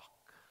rock,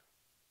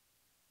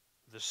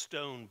 the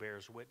stone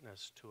bears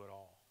witness to it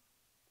all.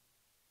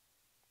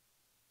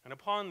 And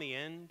upon the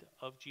end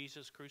of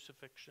Jesus'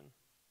 crucifixion,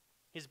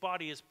 his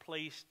body is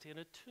placed in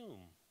a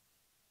tomb,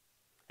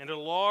 and a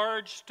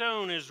large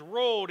stone is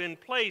rolled in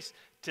place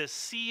to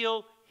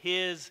seal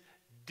his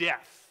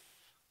death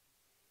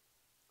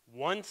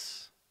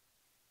once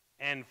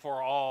and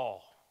for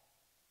all.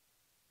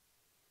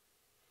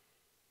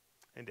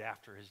 And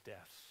after his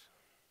death,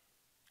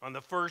 on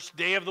the first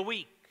day of the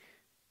week,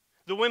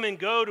 the women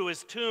go to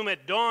his tomb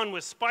at dawn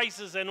with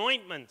spices and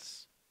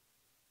ointments,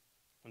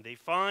 and they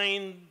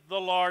find the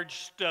large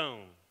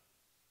stone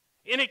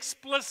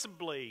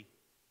inexplicably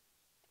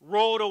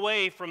rolled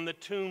away from the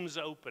tomb's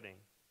opening,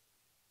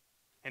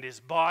 and his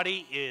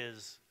body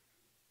is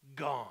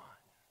gone.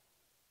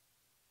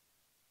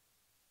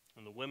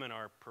 And the women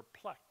are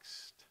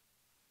perplexed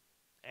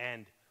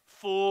and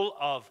full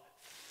of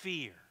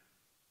fear,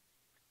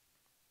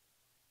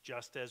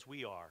 just as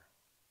we are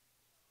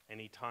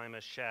anytime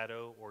a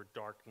shadow or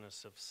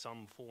darkness of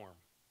some form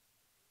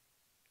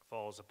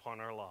falls upon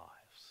our lives.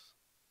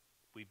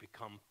 We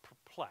become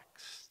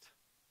perplexed,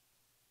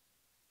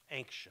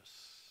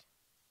 anxious,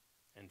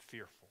 and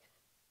fearful.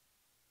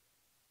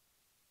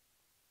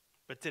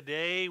 But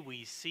today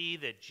we see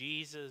that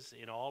Jesus,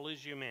 in all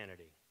his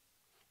humanity,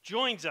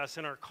 joins us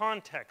in our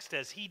context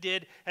as he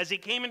did as he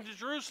came into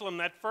Jerusalem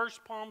that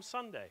first Palm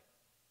Sunday.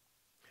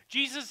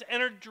 Jesus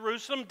entered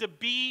Jerusalem to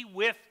be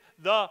with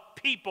the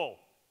people.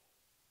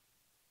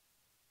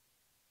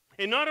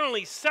 And not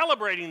only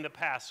celebrating the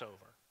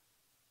Passover,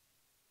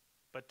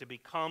 but to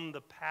become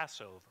the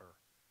Passover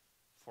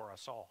for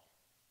us all.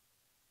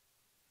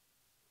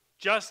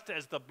 Just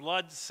as the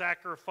blood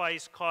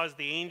sacrifice caused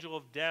the angel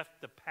of death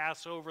to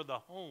pass over the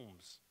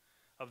homes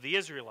of the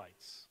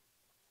Israelites,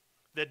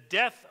 the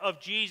death of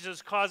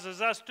Jesus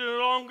causes us to no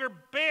longer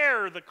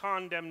bear the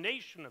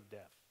condemnation of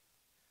death,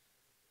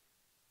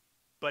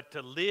 but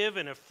to live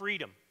in a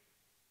freedom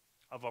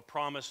of a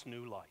promised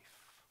new life.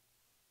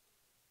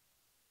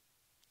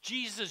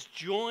 Jesus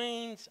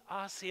joins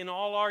us in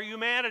all our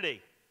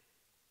humanity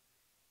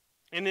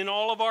and in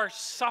all of our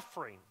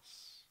sufferings.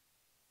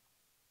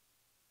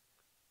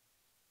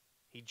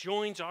 He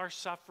joins our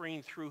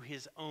suffering through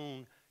his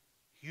own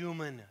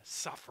human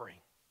suffering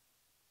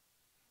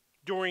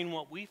during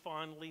what we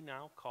fondly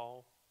now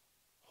call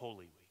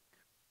Holy Week,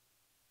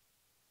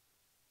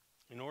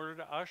 in order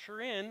to usher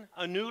in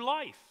a new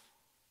life.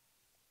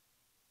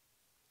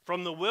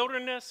 from the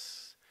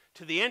wilderness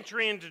to the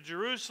entry into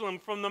Jerusalem,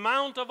 from the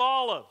Mount of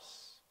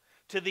Olives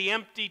to the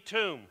empty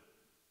tomb,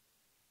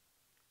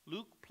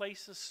 Luke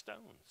places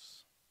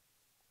stones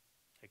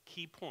at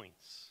key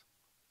points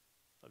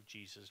of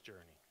Jesus'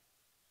 journey.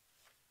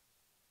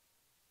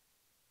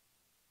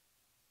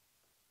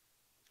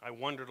 I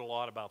wondered a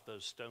lot about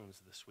those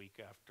stones this week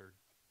after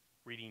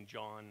reading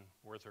John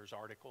Werther's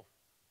article.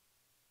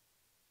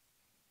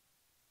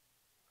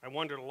 I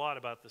wondered a lot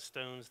about the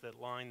stones that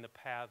line the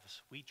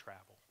paths we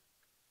travel.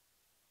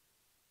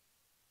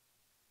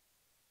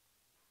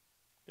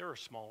 There are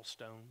small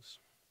stones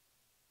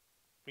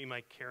we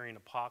might carry in a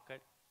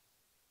pocket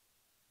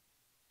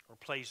or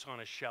place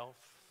on a shelf.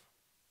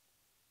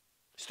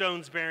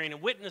 Stones bearing a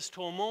witness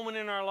to a moment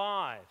in our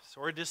lives,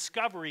 or a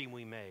discovery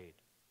we made,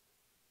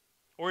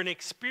 or an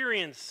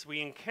experience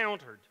we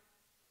encountered,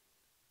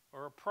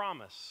 or a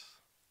promise,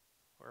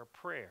 or a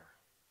prayer.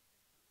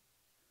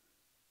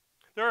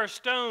 There are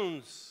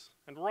stones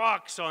and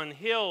rocks on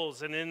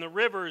hills and in the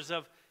rivers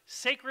of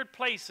sacred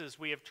places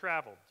we have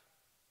traveled,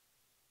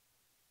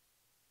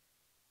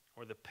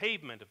 or the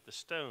pavement of the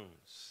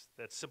stones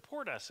that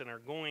support us in our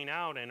going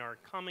out and our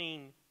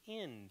coming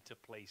into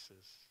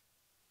places,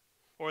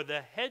 or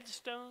the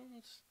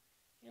headstones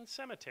in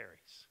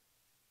cemeteries,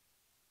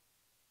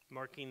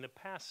 marking the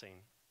passing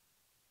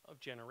of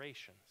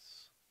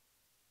generations.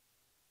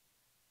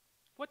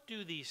 What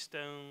do these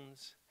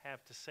stones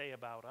have to say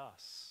about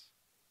us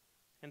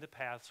and the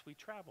paths we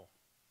travel?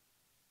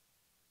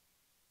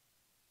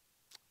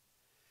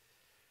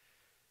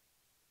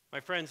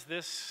 My friends,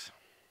 this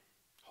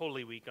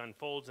Holy Week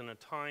unfolds in a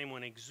time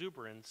when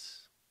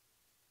exuberance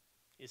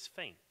is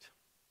faint,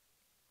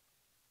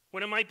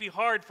 when it might be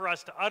hard for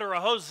us to utter a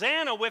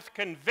Hosanna with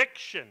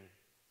conviction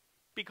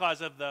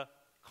because of the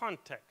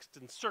context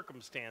and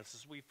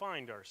circumstances we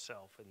find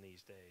ourselves in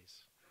these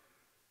days.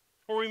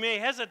 Or we may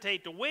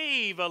hesitate to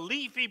wave a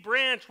leafy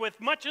branch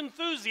with much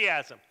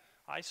enthusiasm.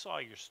 I saw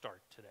your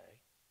start today.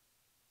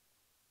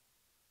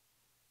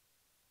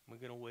 Am I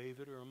going to wave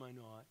it or am I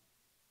not?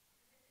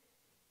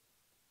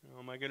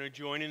 Am I going to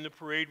join in the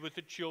parade with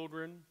the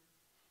children,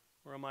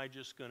 or am I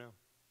just going to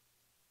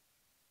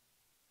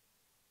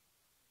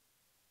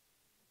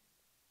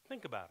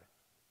think about it?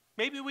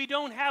 Maybe we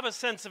don't have a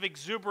sense of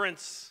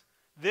exuberance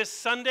this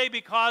Sunday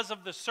because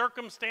of the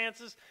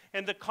circumstances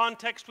and the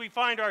context we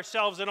find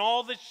ourselves in,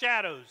 all the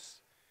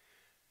shadows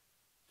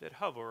that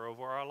hover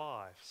over our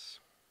lives.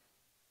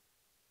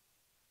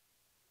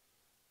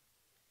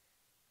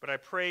 But I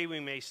pray we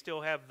may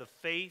still have the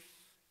faith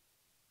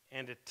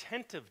and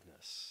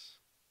attentiveness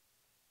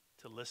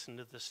to listen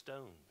to the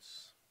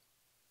stones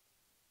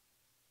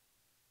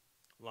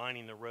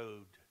lining the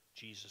road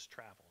Jesus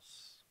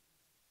travels.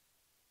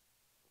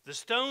 The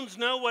stones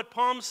know what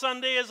Palm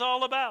Sunday is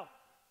all about.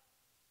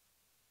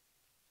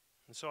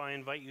 And so I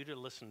invite you to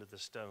listen to the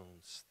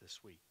stones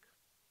this week.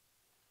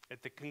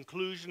 At the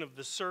conclusion of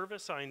the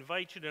service, I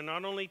invite you to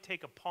not only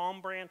take a palm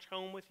branch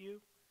home with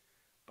you,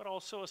 but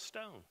also a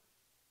stone,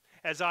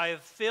 as I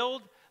have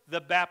filled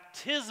the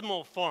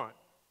baptismal font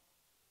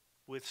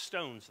with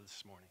stones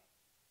this morning.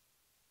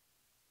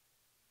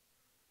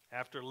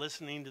 After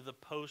listening to the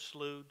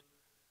postlude,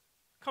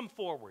 come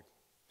forward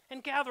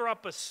and gather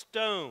up a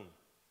stone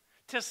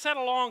to set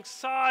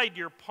alongside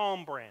your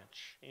palm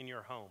branch in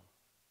your home,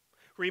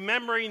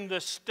 remembering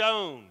the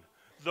stone,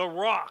 the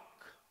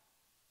rock,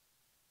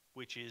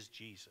 which is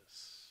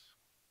Jesus,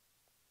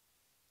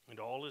 and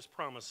all his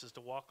promises to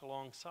walk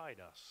alongside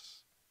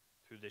us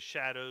through the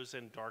shadows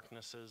and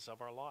darknesses of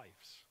our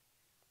lives,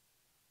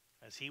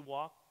 as he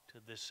walked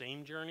the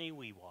same journey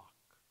we walk,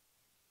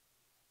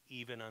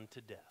 even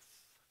unto death.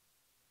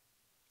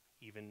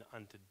 Even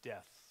unto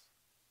death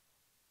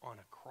on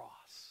a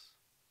cross.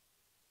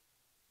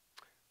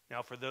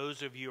 Now, for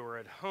those of you who are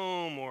at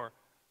home, or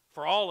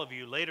for all of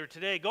you later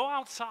today, go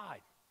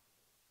outside.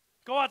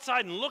 Go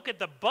outside and look at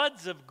the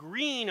buds of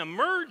green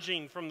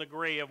emerging from the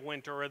gray of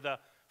winter, or the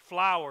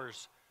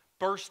flowers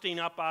bursting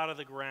up out of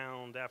the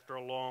ground after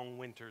a long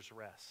winter's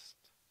rest.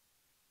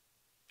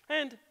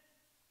 And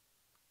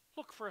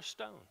look for a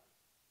stone.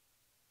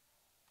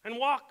 And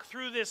walk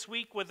through this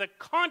week with a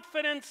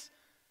confidence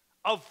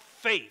of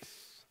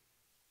faith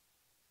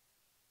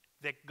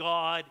that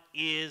God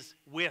is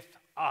with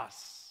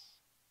us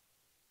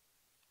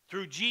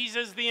through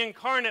Jesus, the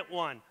incarnate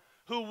one,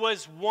 who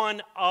was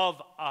one of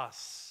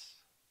us.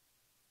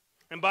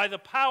 And by the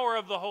power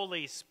of the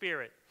Holy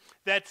Spirit,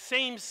 that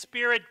same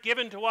Spirit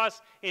given to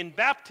us in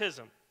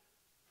baptism,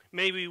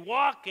 may we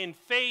walk in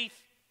faith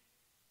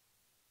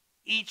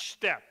each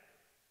step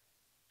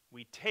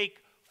we take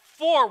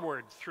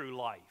forward through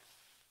life.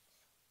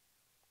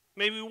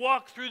 May we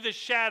walk through the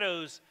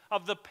shadows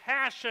of the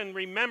Passion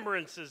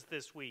remembrances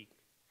this week,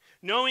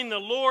 knowing the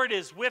Lord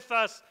is with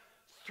us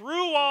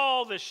through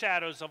all the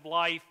shadows of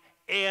life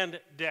and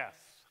death.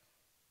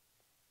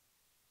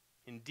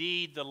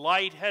 Indeed, the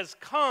light has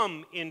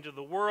come into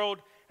the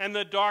world, and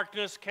the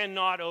darkness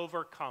cannot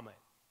overcome it.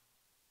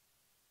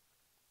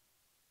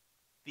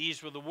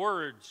 These were the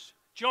words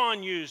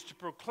John used to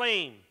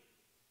proclaim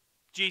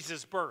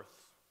Jesus' birth.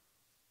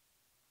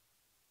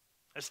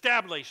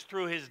 established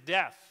through his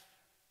death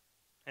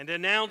and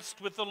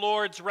announced with the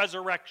Lord's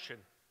resurrection.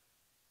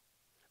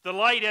 The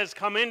light has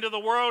come into the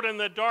world, and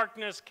the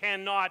darkness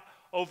cannot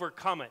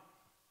overcome it.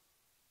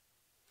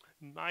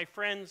 My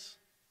friends,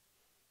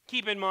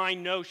 keep in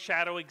mind no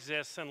shadow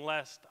exists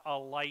unless a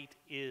light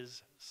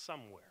is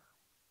somewhere.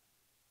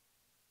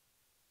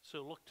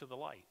 So look to the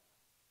light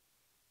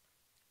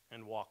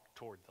and walk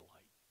toward the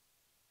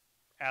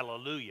light.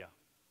 Alleluia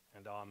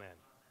and amen.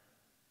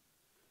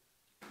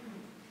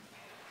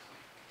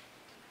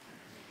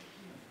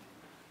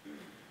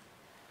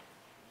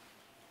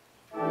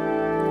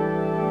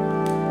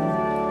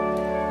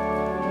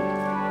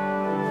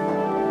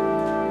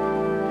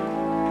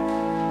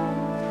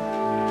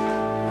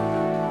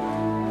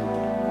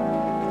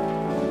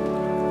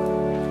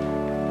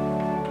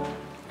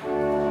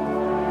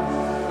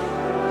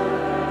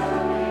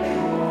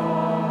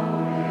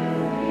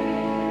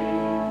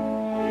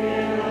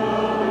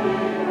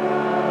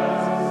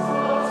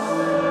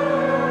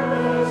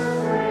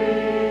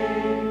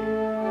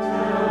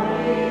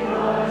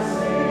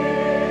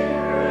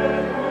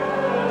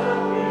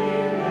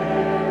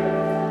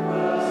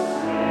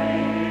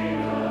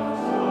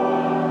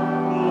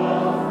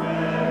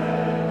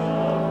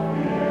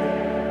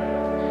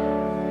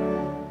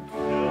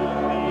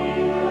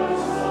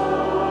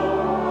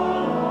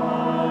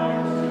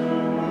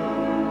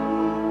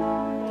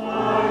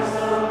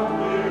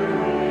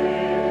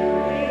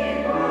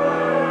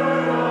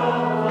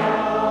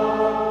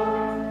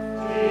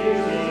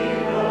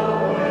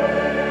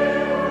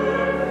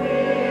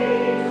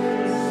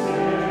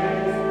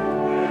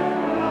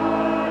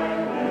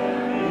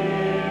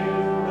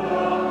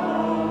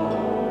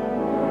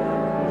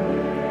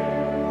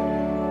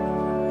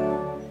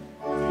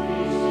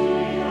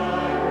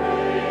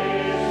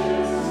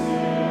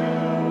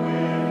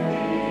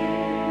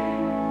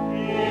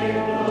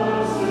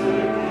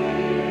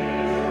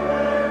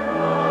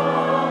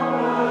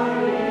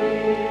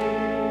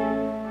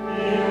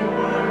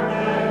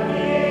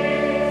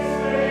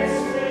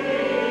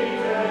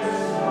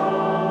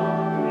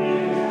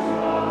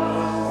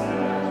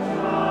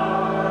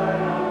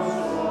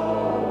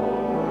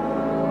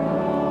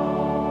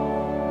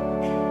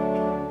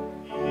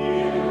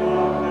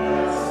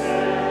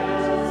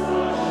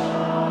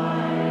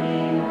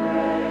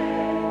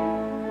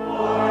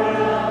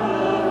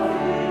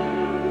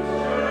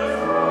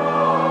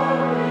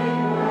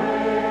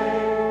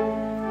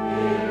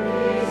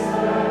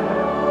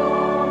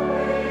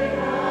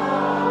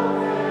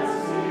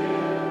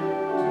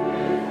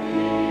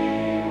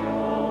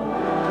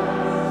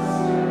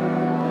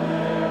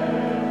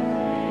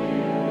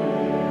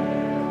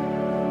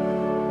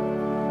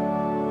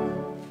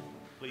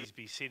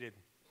 Be seated.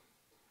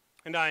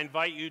 And I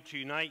invite you to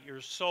unite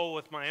your soul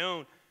with my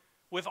own,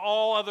 with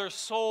all other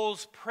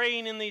souls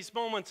praying in these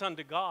moments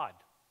unto God.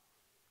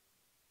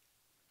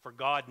 For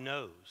God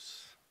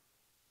knows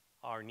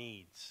our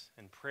needs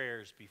and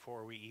prayers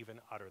before we even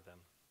utter them.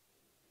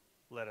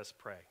 Let us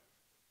pray.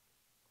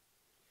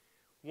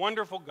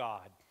 Wonderful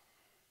God,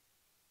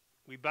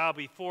 we bow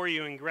before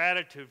you in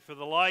gratitude for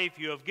the life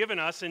you have given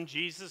us in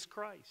Jesus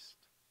Christ.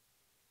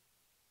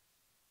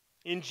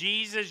 In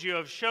Jesus, you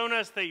have shown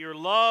us that your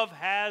love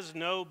has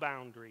no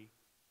boundary.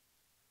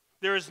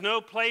 There is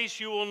no place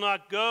you will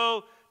not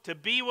go to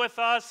be with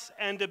us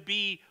and to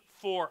be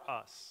for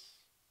us.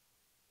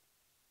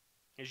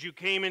 As you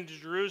came into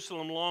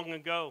Jerusalem long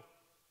ago,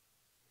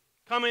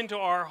 come into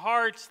our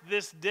hearts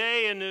this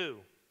day anew.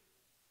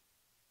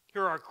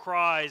 Hear our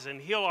cries and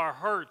heal our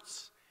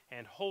hurts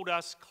and hold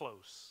us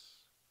close.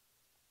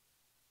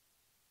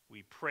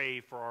 We pray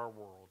for our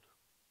world,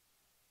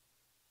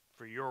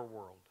 for your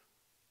world.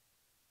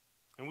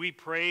 And we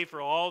pray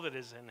for all that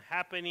is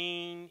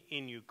happening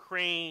in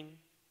Ukraine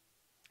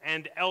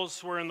and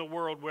elsewhere in the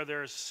world where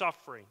there is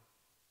suffering.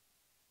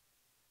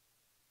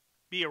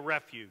 Be a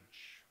refuge.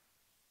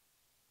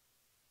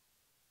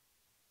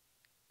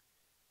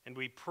 And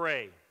we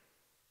pray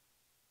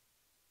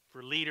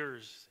for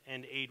leaders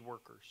and aid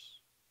workers,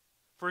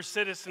 for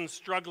citizens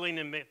struggling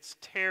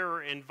amidst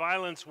terror and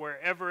violence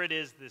wherever it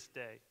is this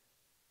day,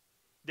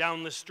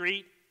 down the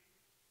street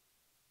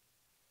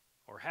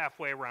or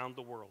halfway around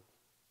the world.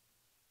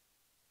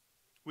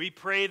 We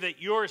pray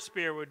that your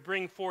Spirit would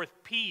bring forth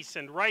peace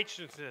and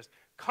righteousness,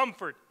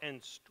 comfort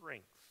and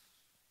strength.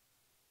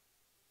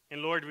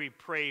 And Lord, we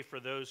pray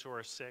for those who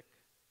are sick,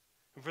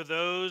 and for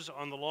those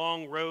on the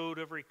long road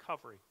of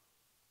recovery,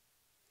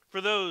 for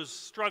those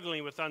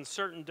struggling with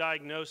uncertain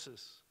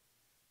diagnosis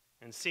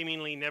and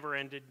seemingly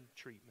never-ending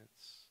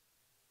treatments.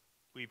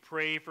 We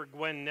pray for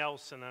Gwen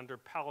Nelson under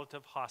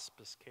palliative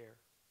hospice care,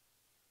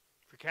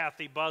 for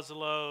Kathy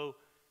Buzzelow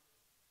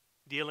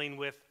dealing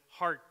with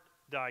heart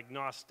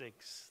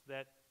diagnostics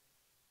that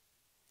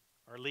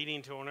are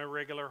leading to an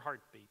irregular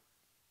heartbeat.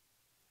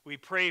 We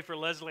pray for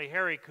Leslie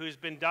Herrick, who's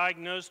been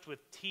diagnosed with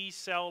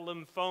T-cell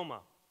lymphoma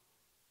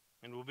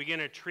and will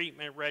begin a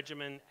treatment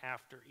regimen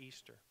after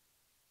Easter.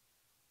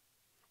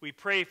 We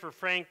pray for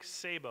Frank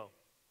Sabo,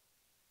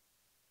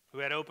 who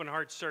had open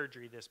heart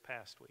surgery this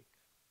past week.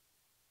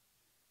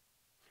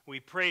 We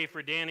pray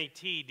for Danny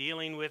T.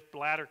 dealing with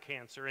bladder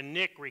cancer, and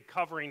Nick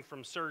recovering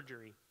from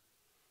surgery,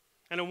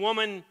 and a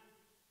woman,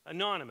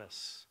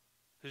 Anonymous,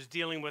 who's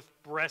dealing with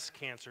breast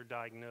cancer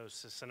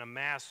diagnosis and a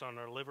mass on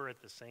her liver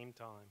at the same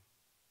time.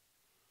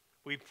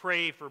 We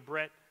pray for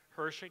Brett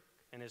Hershik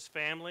and his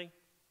family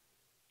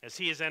as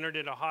he has entered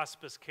into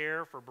hospice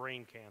care for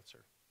brain cancer.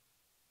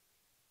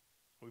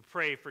 We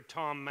pray for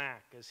Tom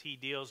Mack as he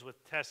deals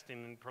with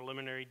testing and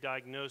preliminary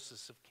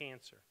diagnosis of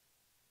cancer.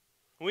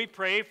 We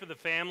pray for the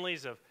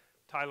families of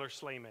Tyler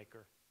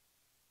Slaymaker,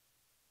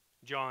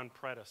 John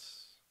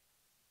Predis,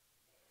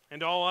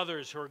 and all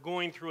others who are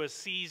going through a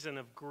season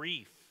of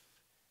grief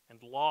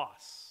and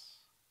loss.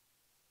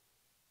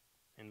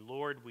 And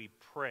Lord, we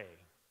pray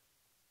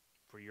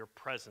for your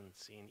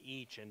presence in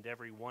each and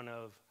every one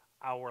of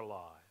our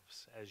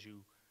lives as you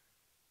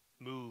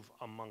move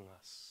among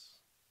us.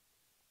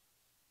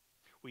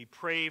 We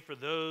pray for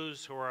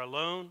those who are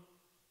alone,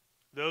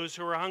 those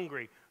who are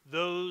hungry,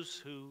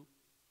 those who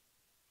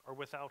are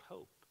without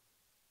hope.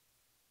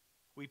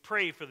 We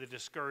pray for the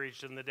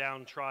discouraged and the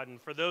downtrodden,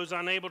 for those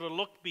unable to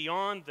look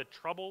beyond the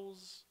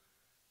troubles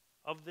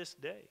of this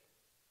day.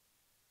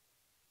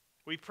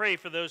 We pray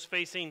for those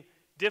facing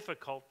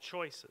difficult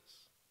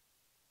choices,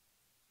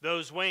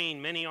 those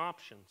weighing many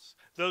options,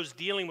 those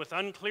dealing with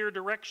unclear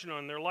direction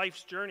on their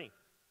life's journey.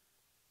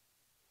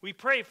 We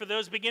pray for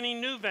those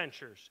beginning new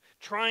ventures,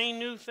 trying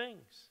new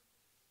things,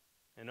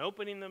 and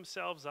opening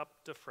themselves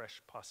up to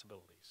fresh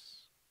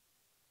possibilities.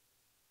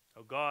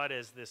 Oh God,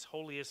 as this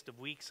holiest of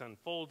weeks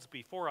unfolds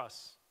before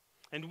us,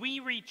 and we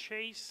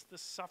retrace the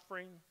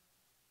suffering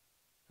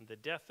and the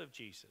death of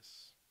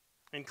Jesus,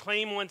 and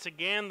claim once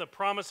again the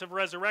promise of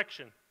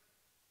resurrection,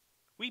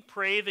 we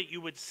pray that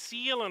you would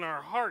seal in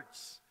our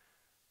hearts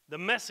the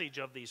message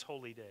of these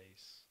holy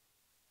days,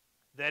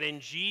 that in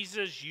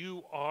Jesus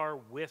you are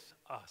with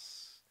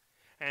us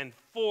and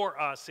for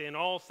us in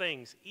all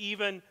things,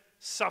 even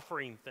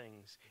suffering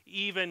things,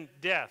 even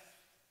death,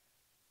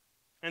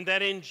 and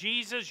that in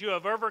Jesus you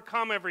have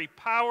overcome every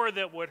power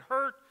that would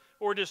hurt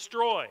or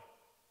destroy.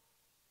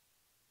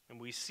 And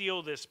we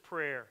seal this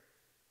prayer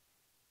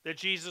that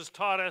Jesus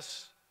taught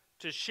us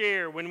to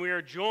share when we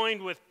are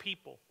joined with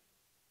people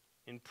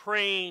in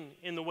praying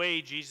in the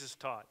way Jesus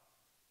taught.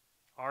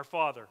 Our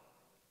Father,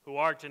 who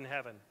art in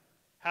heaven,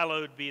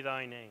 hallowed be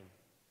thy name.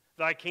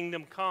 Thy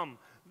kingdom come,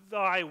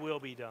 thy will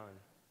be done,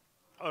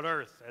 on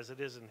earth as it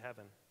is in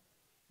heaven.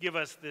 Give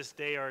us this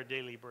day our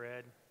daily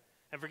bread,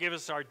 and forgive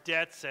us our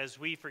debts as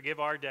we forgive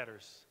our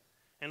debtors.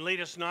 And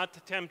lead us not to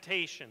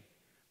temptation,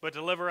 but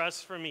deliver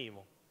us from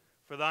evil.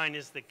 For thine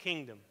is the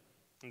kingdom,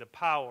 and the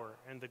power,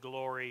 and the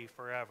glory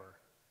forever.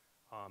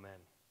 Amen.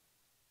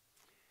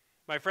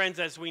 My friends,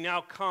 as we now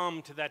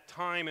come to that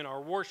time in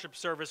our worship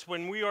service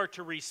when we are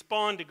to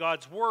respond to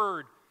God's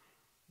word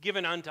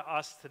given unto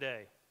us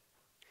today,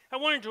 I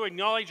wanted to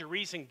acknowledge a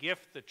recent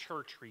gift the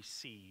church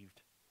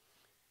received.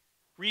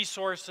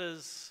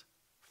 Resources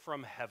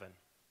from heaven.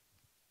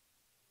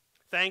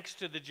 Thanks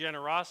to the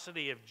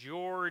generosity of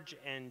George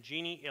and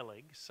Jeannie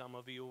Illig, some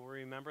of you will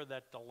remember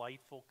that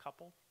delightful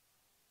couple,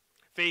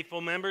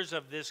 faithful members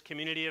of this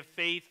community of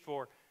faith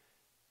for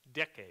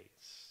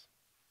decades,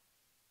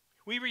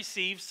 we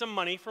received some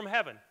money from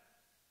heaven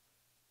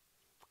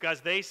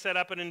because they set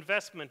up an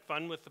investment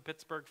fund with the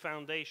Pittsburgh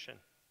Foundation.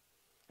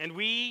 And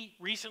we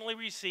recently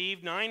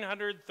received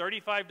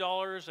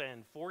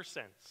 $935.04.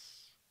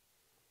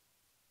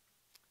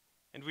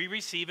 And we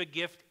receive a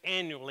gift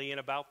annually in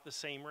about the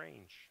same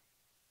range.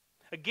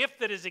 A gift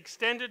that is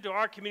extended to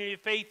our community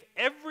of faith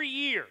every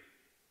year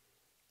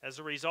as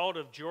a result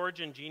of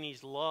George and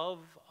Jeannie's love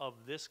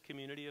of this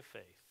community of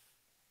faith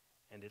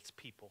and its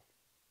people.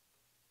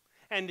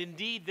 And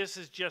indeed, this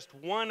is just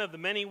one of the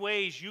many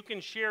ways you can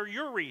share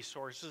your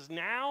resources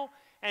now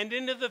and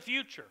into the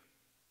future.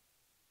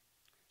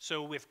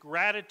 So with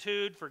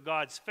gratitude for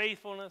God's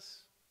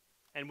faithfulness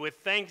and with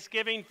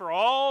thanksgiving for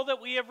all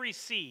that we have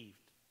received,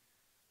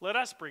 let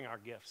us bring our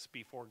gifts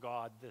before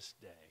God this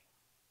day.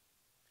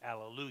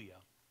 Alleluia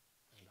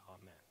and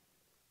amen.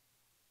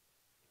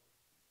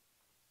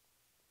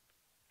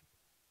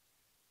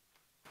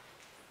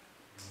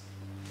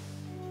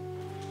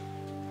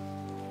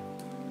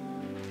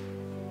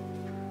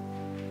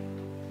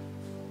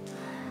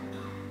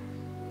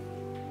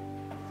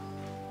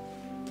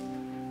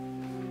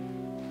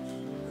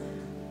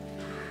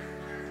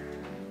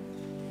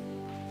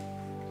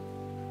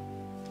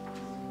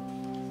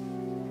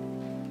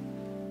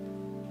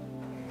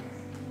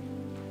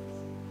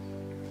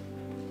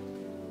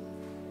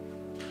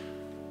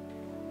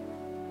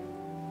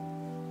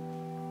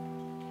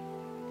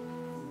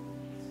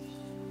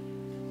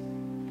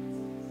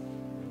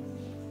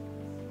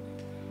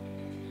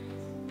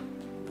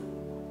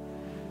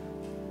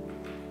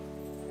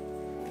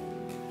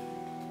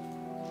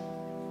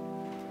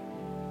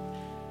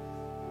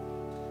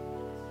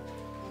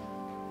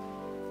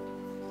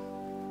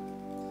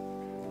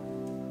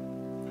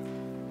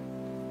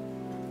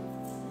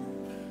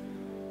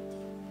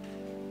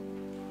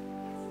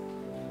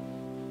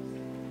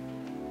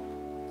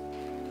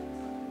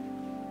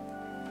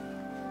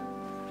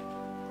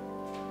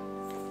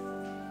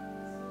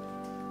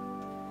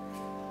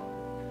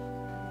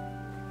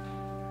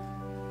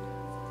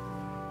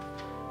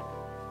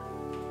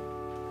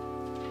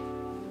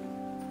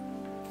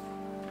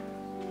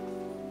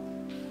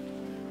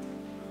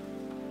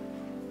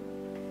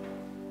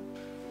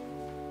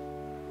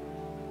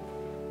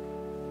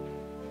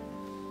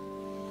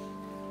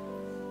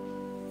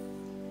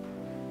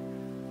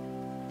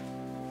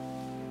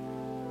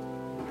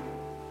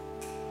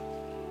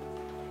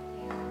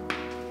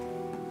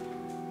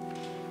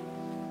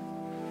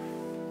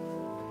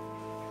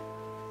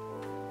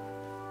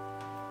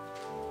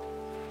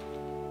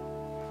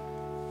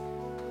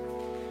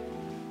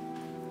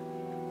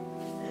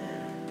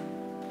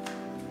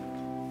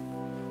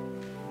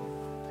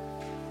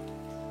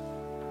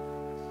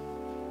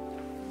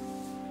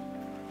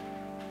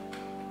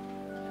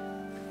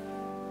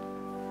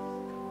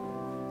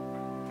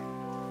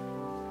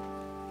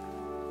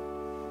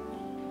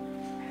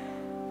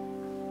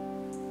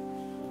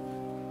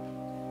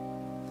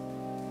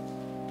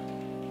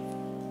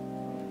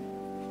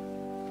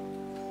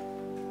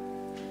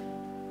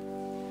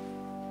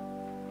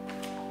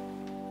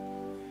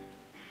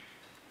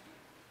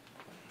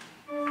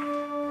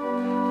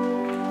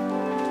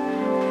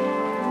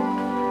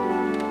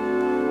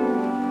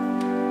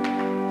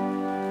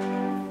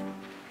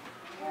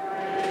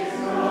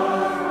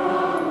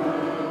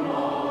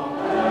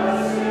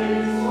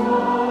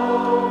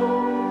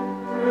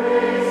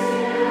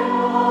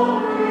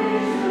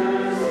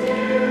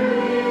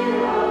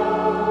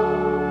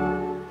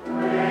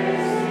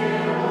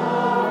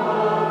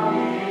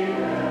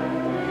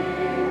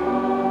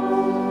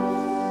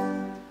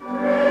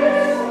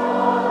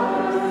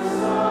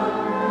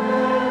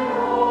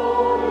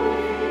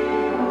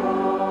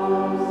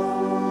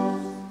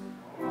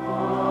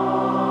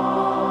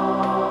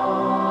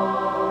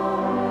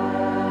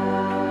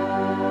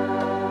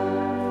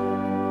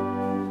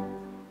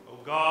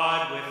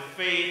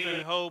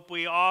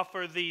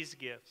 offer these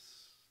gifts.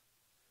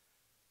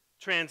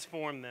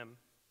 Transform them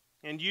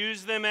and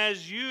use them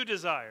as you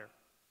desire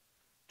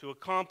to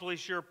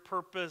accomplish your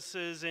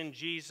purposes in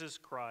Jesus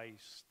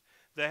Christ,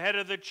 the head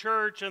of the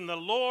church and the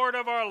Lord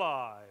of our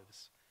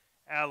lives.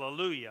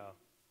 Alleluia.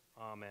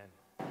 Amen.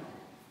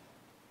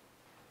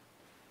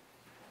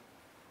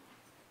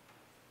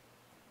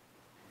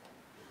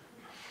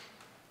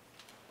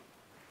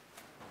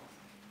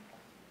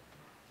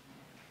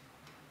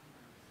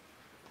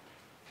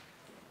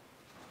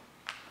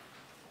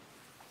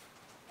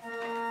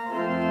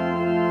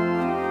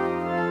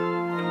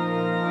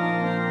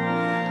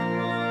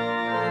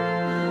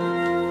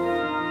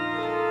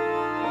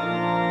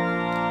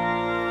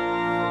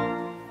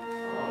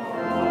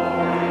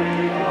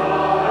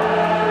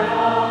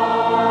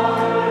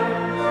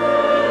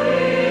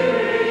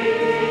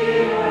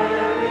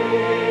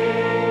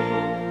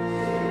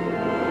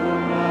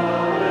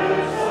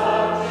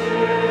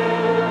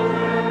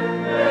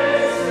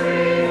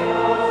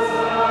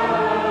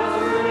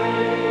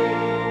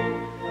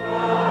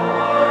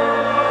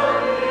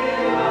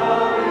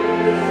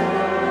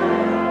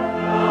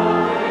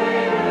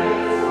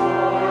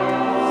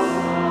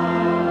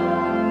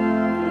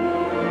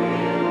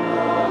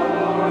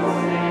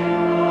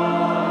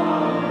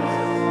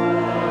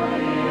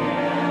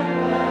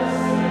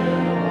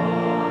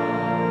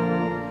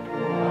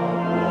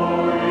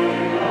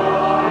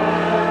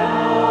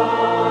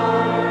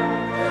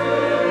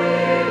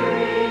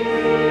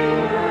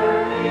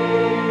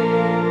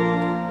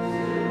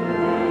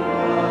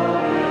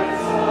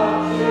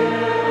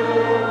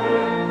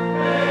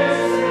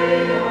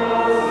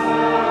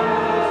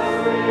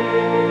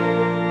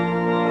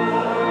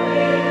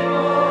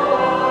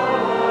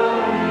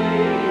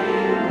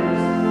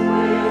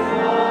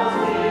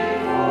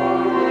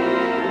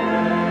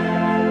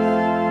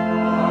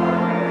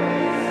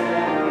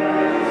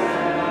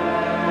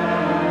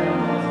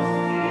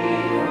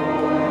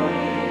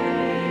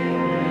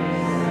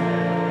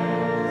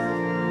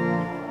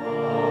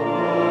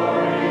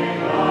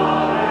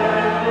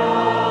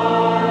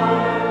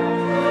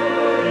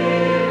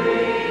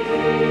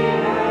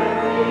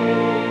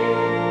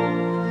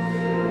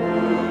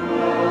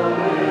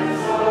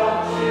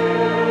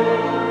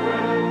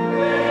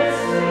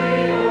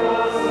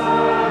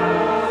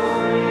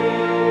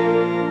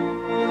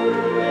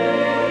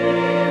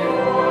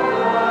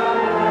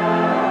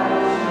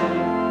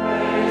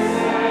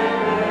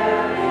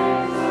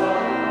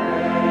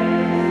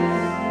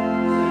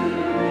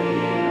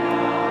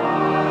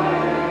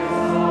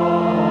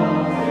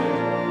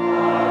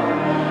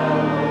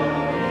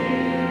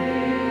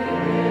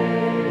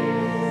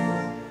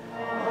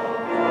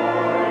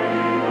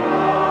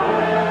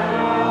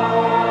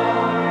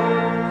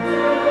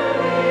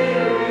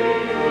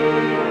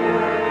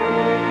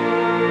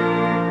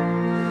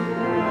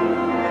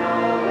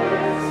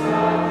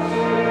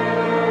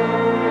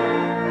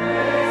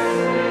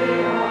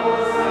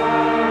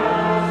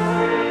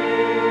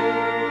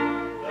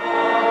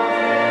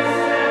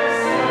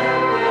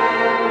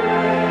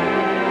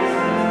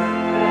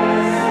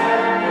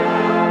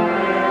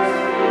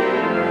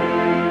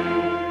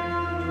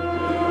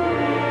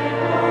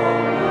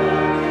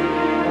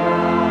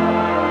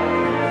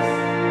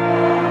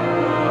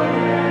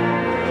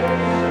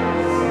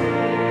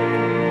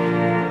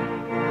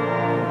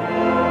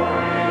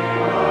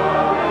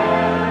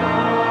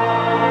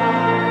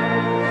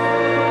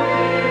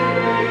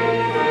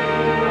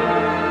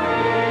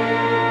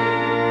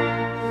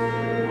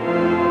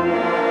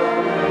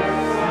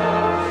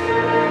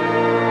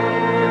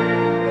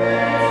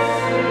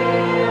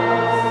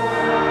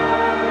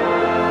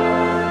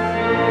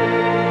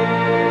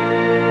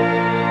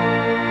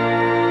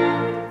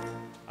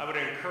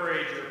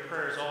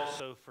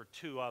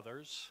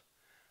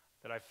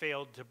 That I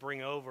failed to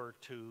bring over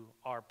to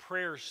our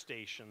prayer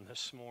station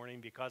this morning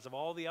because of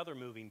all the other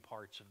moving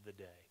parts of the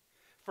day.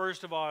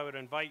 First of all, I would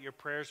invite your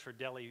prayers for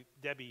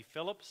Debbie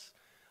Phillips,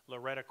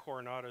 Loretta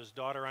Coronado's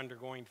daughter,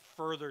 undergoing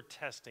further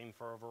testing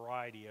for a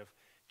variety of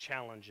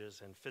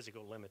challenges and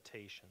physical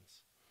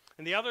limitations.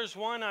 And the other is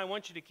one I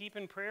want you to keep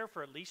in prayer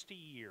for at least a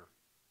year.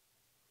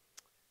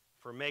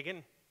 For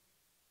Megan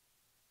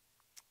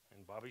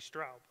and Bobby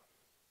Straub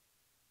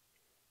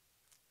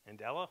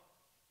and Ella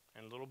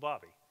and little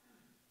Bobby,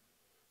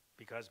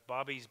 because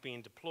Bobby's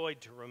being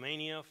deployed to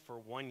Romania for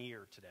 1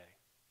 year today.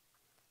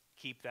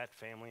 Keep that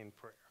family in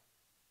prayer.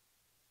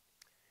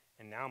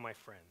 And now, my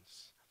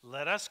friends,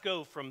 let us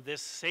go from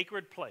this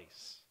sacred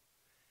place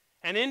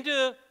and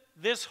into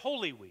this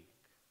Holy Week,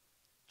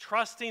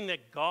 trusting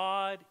that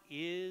God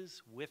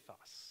is with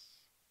us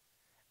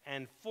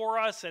and for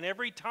us in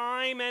every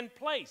time and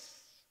place.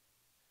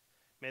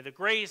 May the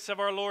grace of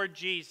our Lord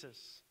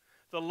Jesus,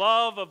 the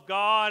love of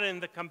God,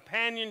 and the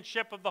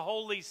companionship of the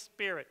Holy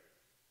Spirit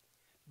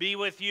be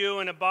with you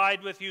and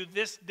abide with you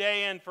this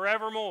day and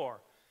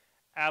forevermore.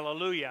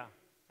 Alleluia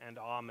and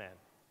amen.